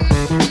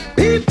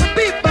 People,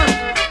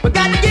 we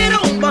gotta get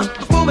over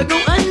before we go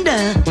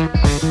under.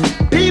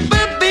 People,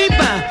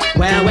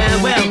 well,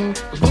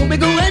 before we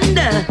go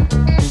under.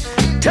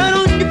 Turn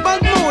on your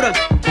funk motor,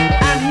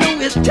 I know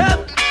it's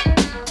tough.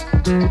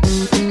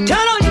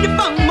 Turn on your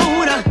funk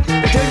motor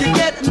until you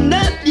get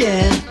enough,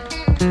 yeah.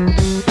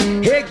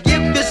 Hey,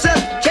 give yourself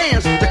a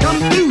chance to come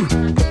through.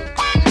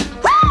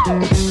 Woo!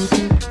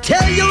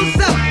 Tell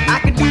yourself I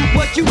can do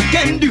what you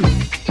can do.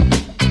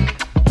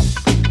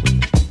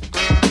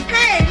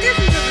 Hey,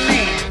 listen to the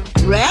man.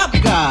 Rap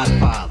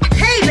Godfather.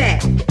 Hey there.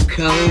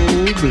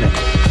 Cold-blooded.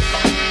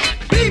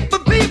 People.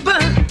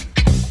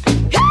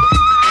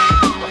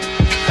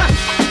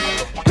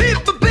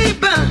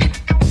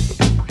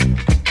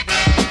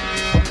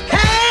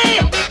 Hey,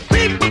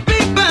 people.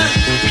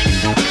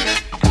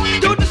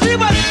 Don't you see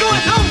what's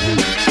going on?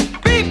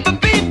 People.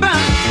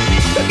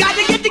 We got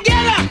to get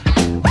together.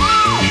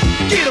 Woo!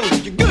 Get on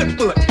your good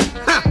foot.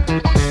 Huh.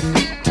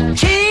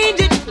 Change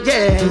it,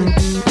 yeah.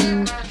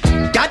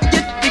 Got to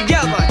get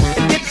together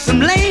and get some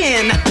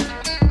land.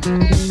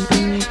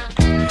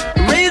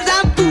 Raise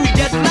our food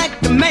just like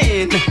the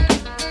man.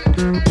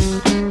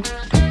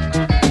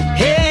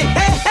 Hey.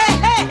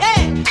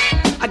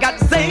 I got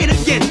to say it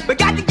again. We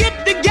got to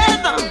get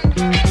together.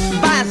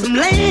 Buy some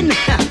land.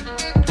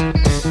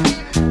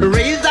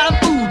 Raise our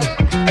food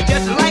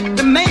just like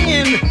the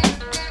man.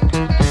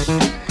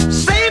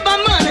 Save our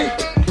money.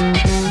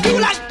 Do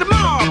like the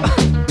mob.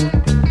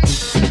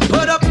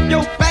 Put up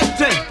your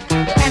factory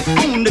and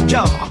own the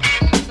job.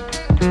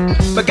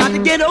 We got to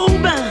get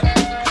over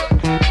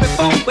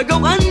before we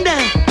go under.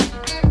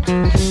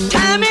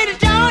 Time ain't a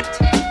jaunt.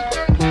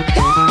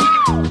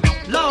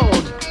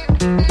 Lord.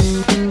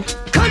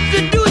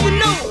 Country, do you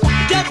know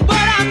just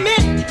what I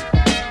meant?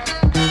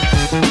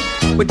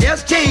 We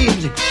just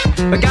changed.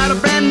 We got a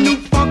brand new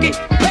funky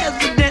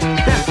president.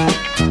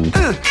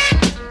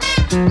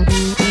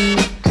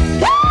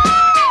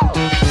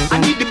 I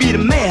need to be the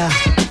mayor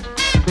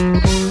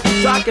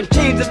so I can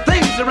change the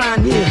things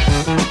around here.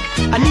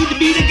 I need to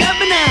be the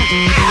governor.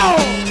 Ow!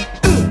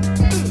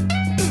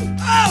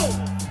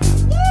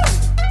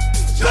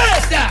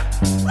 Smash that!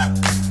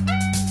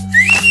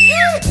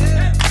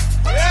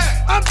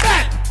 I'm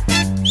back!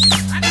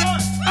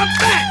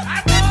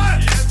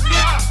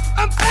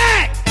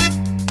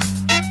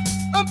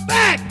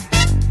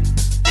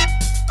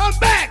 I'm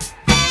back!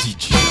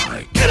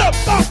 Get up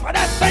off of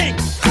that thing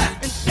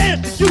and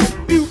dance to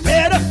you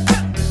better.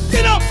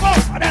 Get up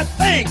off of that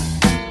thing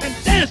and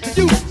dance to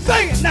you.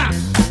 Sing it now.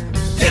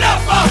 Get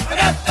up off of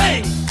that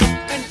thing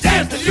and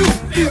dance to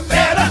you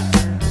better.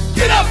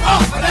 Get up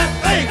off of that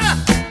thing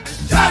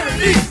and try to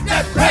release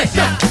that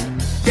pressure.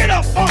 Get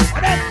up off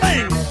of that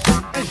thing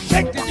and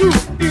shake to you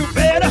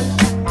better.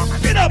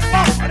 Get up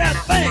off of that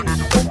thing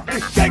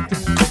and shake to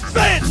you.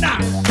 Say it now.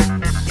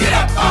 Get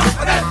up off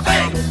of that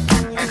thing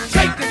and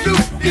shake to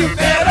you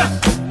better.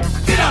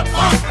 Get up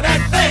off of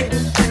that thing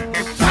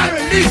and try to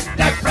release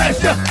that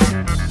pressure.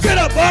 Get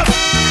up, up.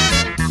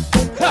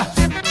 Ha.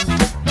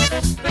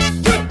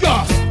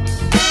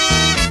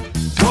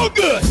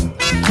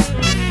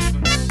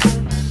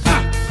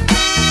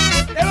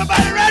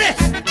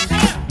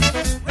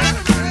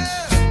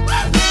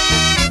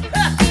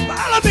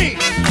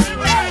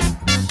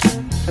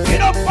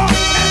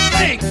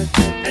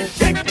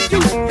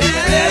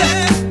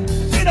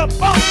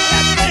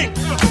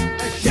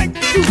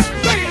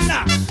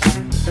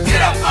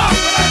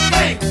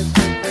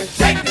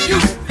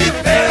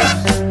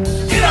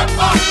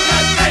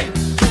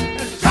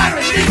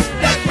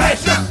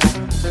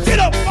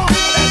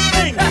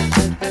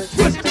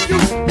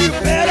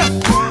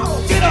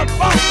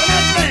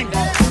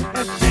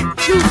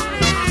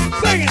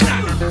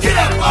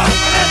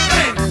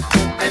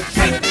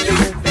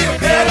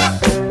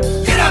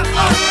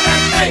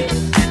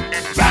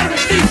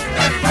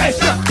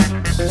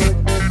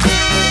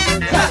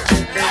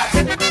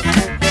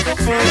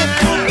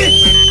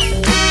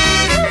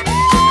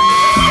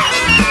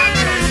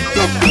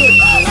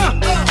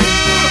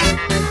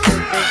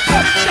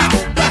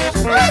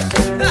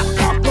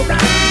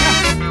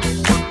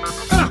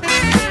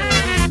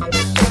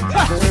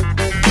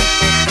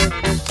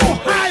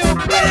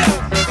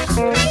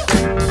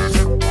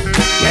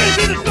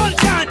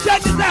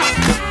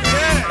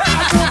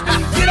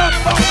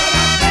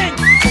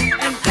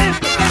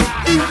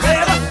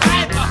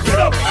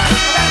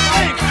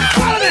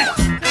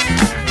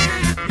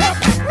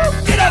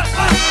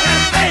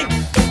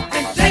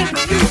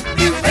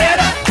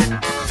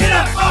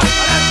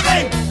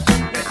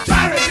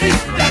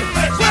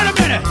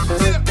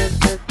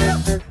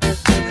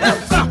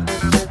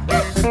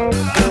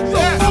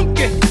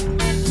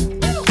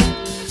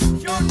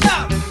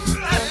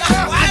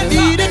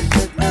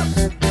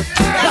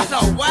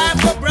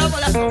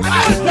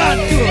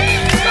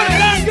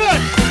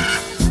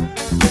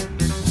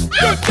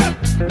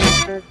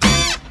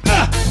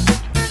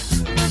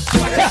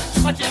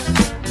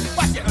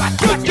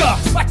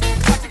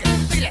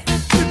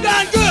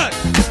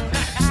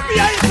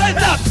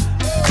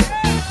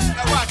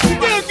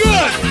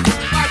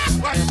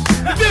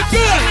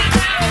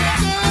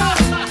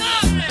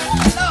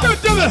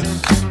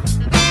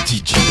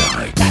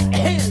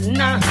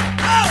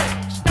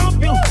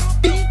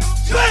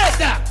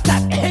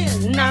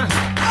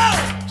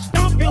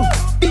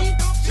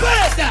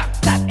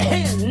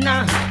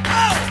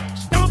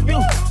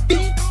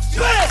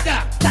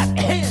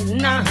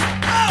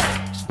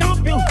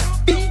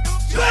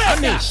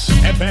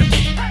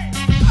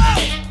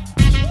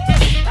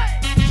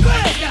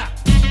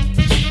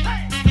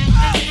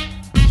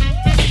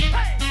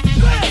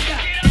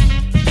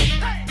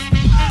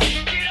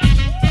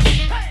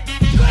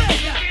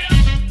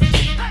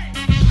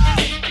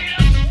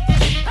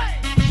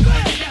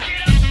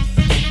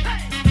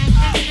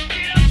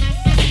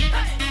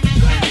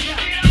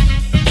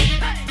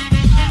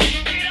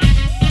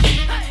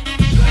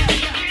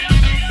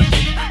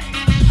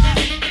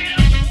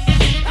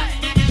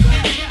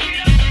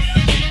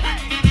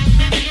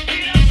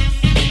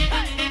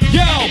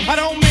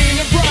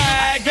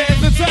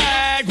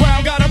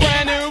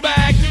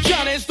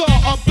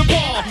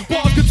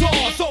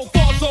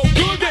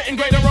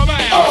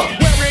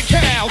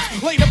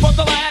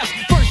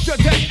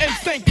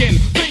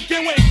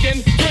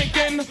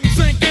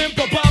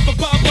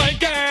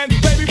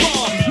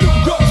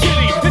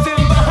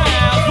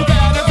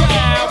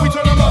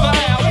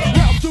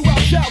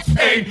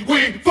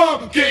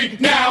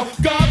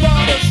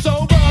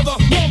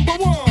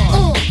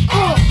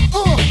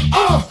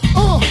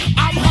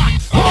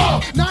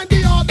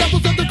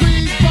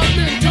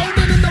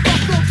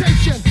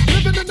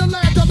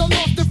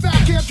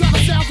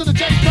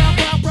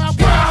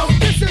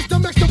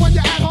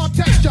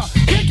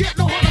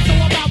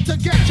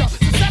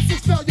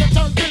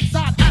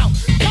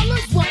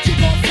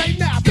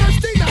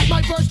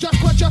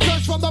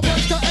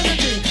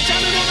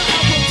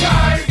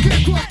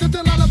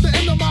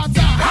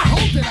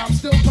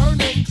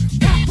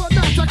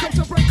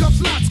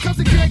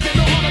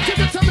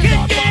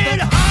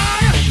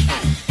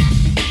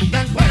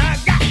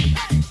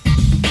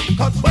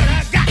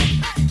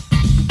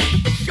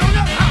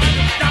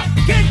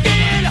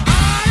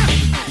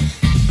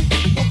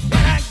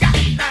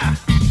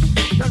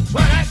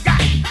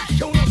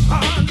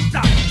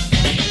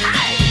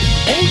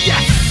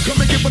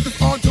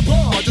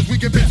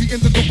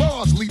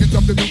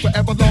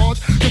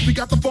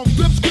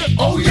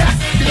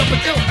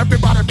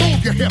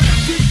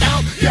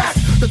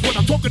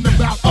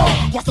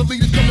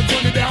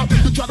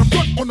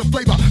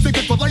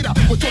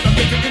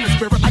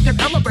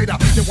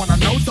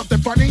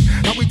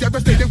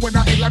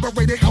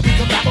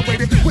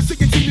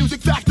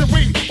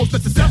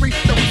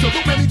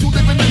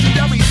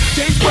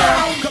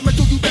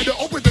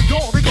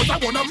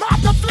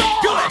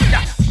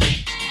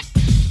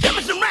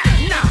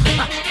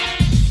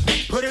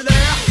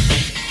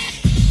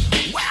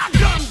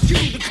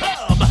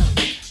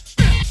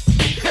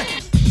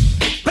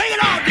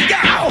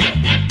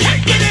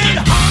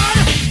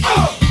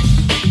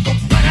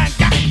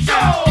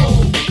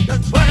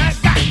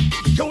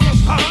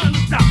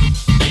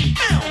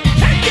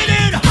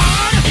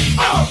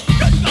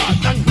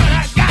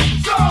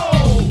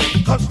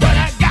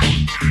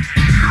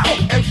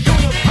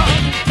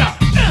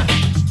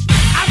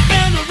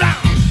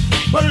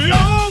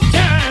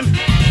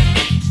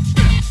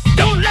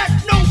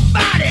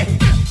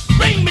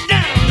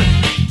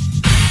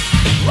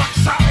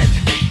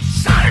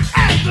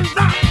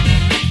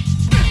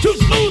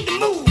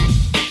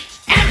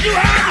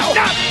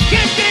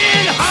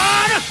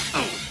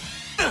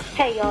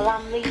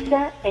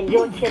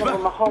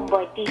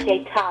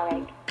 DJ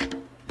Tarek.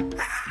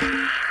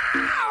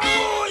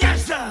 Oh,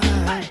 yes, sir.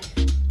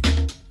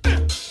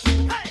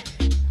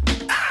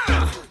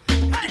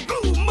 The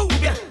groove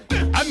move, yeah.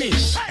 I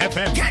miss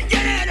FM. Can't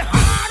get it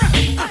harder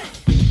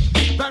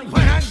than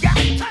when I got.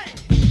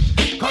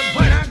 Cause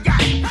when I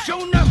got,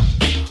 sure enough,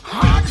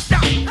 hard to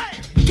stop.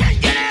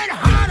 Can't get it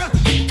harder,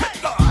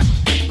 thank God,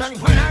 than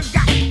when I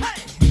got.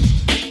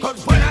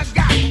 Cause when I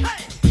got,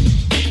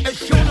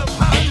 it's sure enough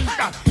hard to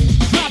stop.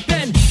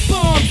 Dropping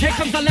bombs, here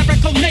comes the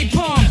lyrical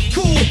napalm.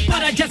 Cool,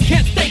 but I just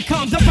can't stay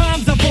calm. The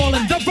rhymes are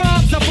falling, the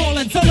rhymes are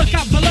falling. So look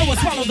out below and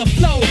swallow the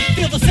flow.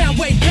 Feel the sound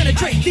wave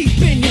penetrate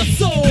deep in your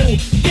soul.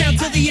 Down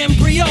to the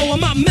embryo of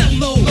my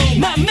mellow.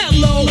 My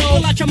mellow,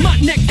 well, Appalachia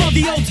mutt neck for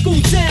the old school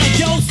sound.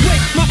 Yo,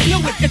 switch my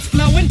fluid, it's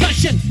flowing,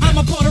 gushing. I'm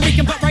a Puerto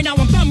Rican, but right now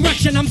I'm bum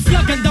rushing. I'm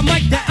slugging the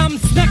mic that I'm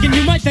snugging.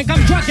 You might think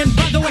I'm drugging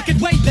by the wicked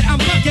way that I'm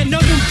bugging. No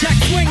new jack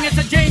swing, it's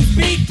a James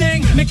B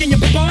thing. Making your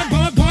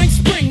boing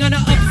spring on a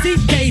upseat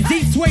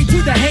daisy. Sway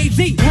to the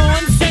hazy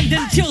horn,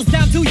 sending chills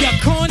down to your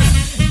corns.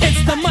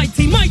 It's the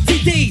mighty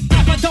D.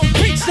 Papa don't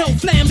preach no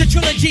flam, the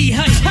trilogy.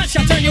 Hush, hush,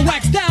 I turn your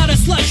waxed out a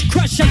slush.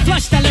 Crush and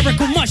flush that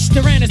lyrical mush.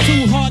 The ran is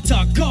too hard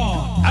to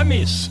call.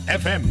 Amis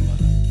FM.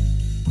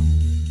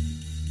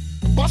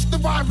 Bust the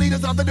rhyme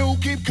leaders of the new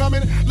keep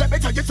coming. Let me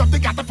tell you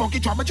something, got the funky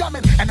drummer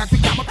jumping. And as we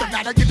come up the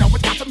ladder, you know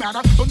it's got to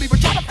matter. Don't even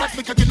try to flex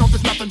because you know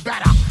there's nothing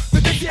better.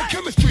 The Dixie and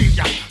chemistry,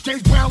 yeah.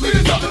 James Brown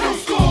leaders of the new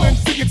school. And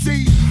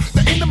C&C,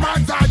 the in the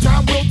mind's eye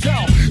time will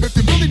tell. If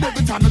you really know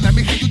the time, then let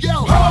me hear you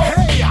yell.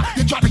 Hey,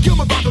 you try to kill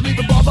my vibe, don't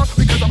even bother.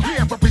 Because I'm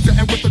here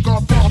representing with the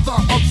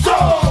godfather of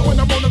soul. When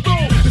I'm on the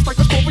road, it's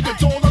like a scorpion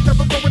toll. I'm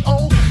never growing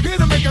old. Here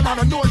to make a lot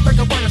of noise like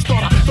a fire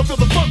starter. So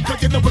feel the funk, cause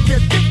you know it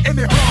can't get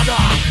any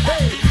harder.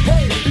 Hey,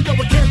 you know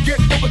it can't get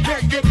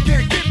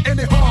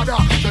any harder.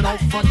 So don't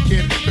front,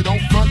 kid. So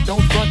don't front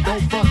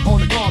on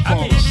the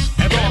godfather.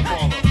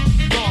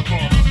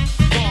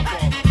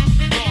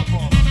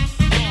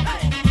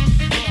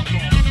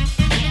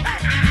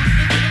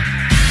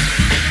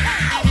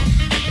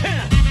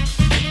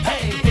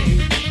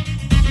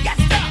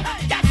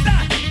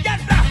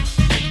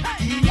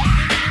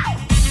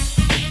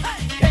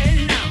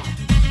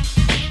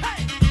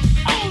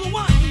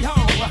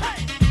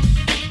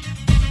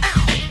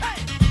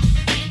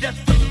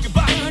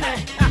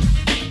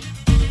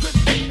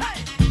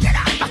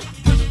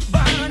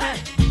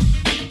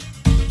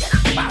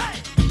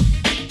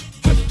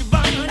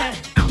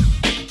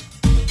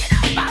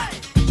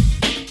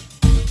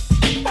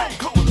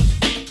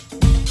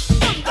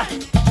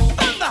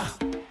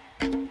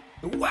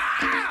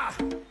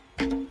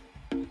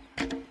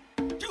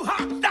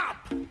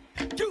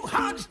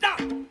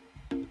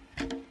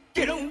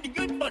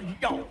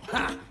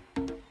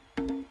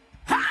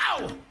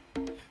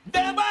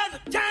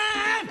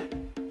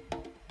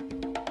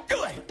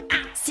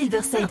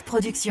 Silverside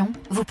Productions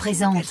vous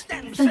présente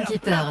Funky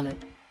Pearl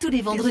tous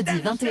les vendredis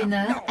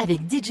 21h avec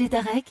DJ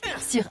Tarek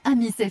sur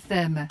Amis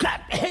FM.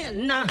 Clap your hands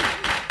now,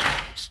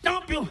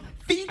 stomp your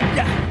feet,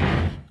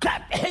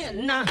 clap your hands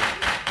now,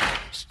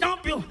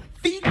 stomp your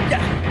feet,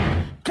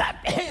 clap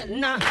your hands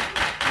now,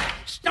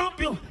 stomp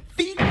your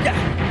feet,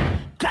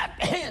 clap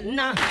your hands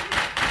now,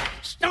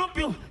 stomp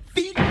your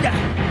feet.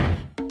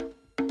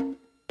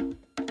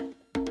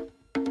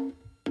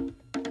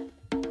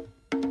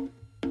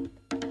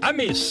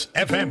 Amis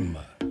FM.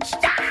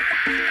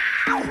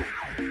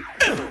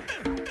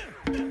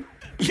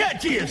 Yeah,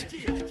 cheers.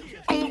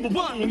 On the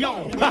one,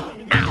 y'all.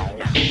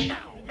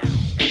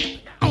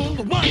 On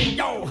the one,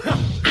 y'all.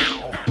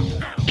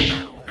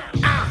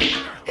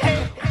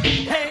 Hey,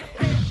 hey,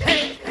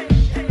 hey.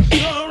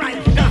 You all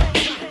right? Good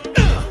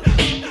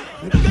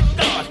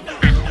God.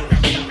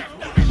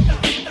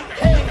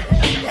 Hey,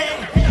 hey,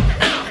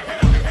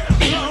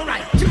 you all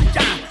right? Two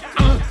times.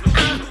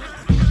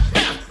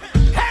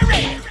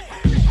 Harry.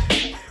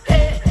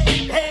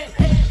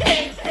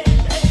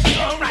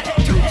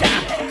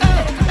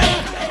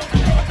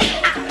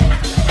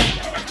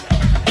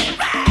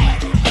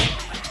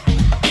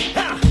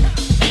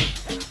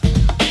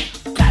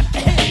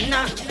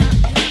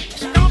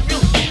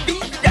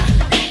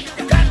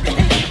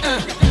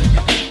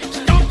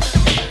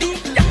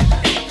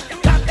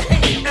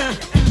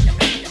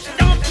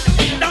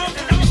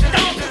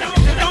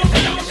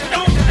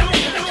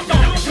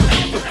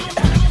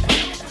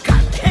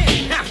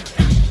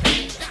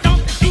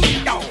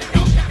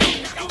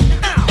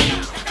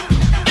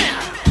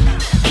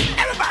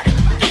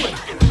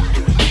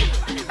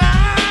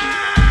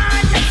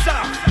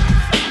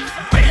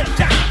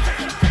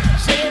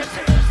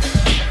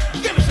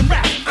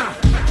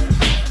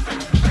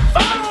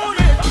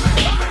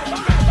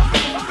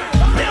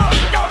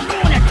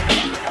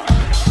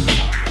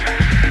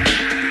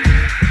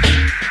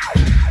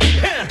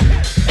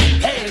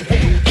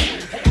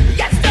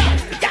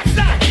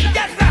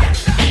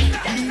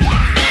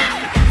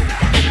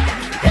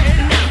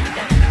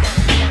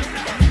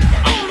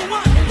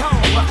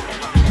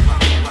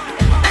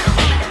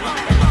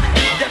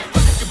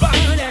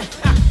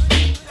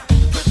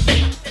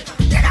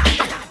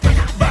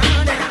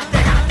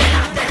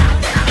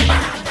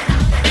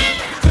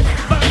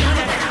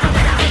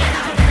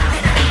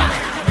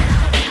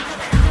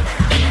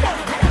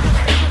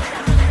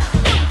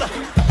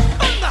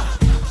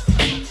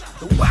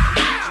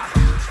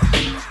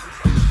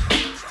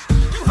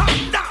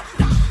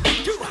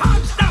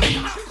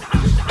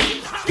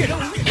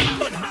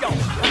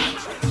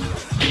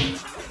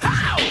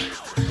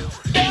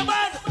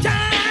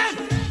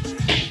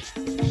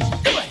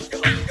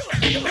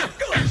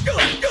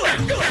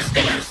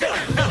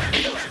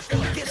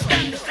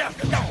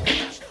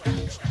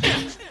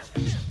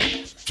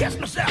 Catch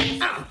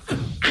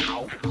myself.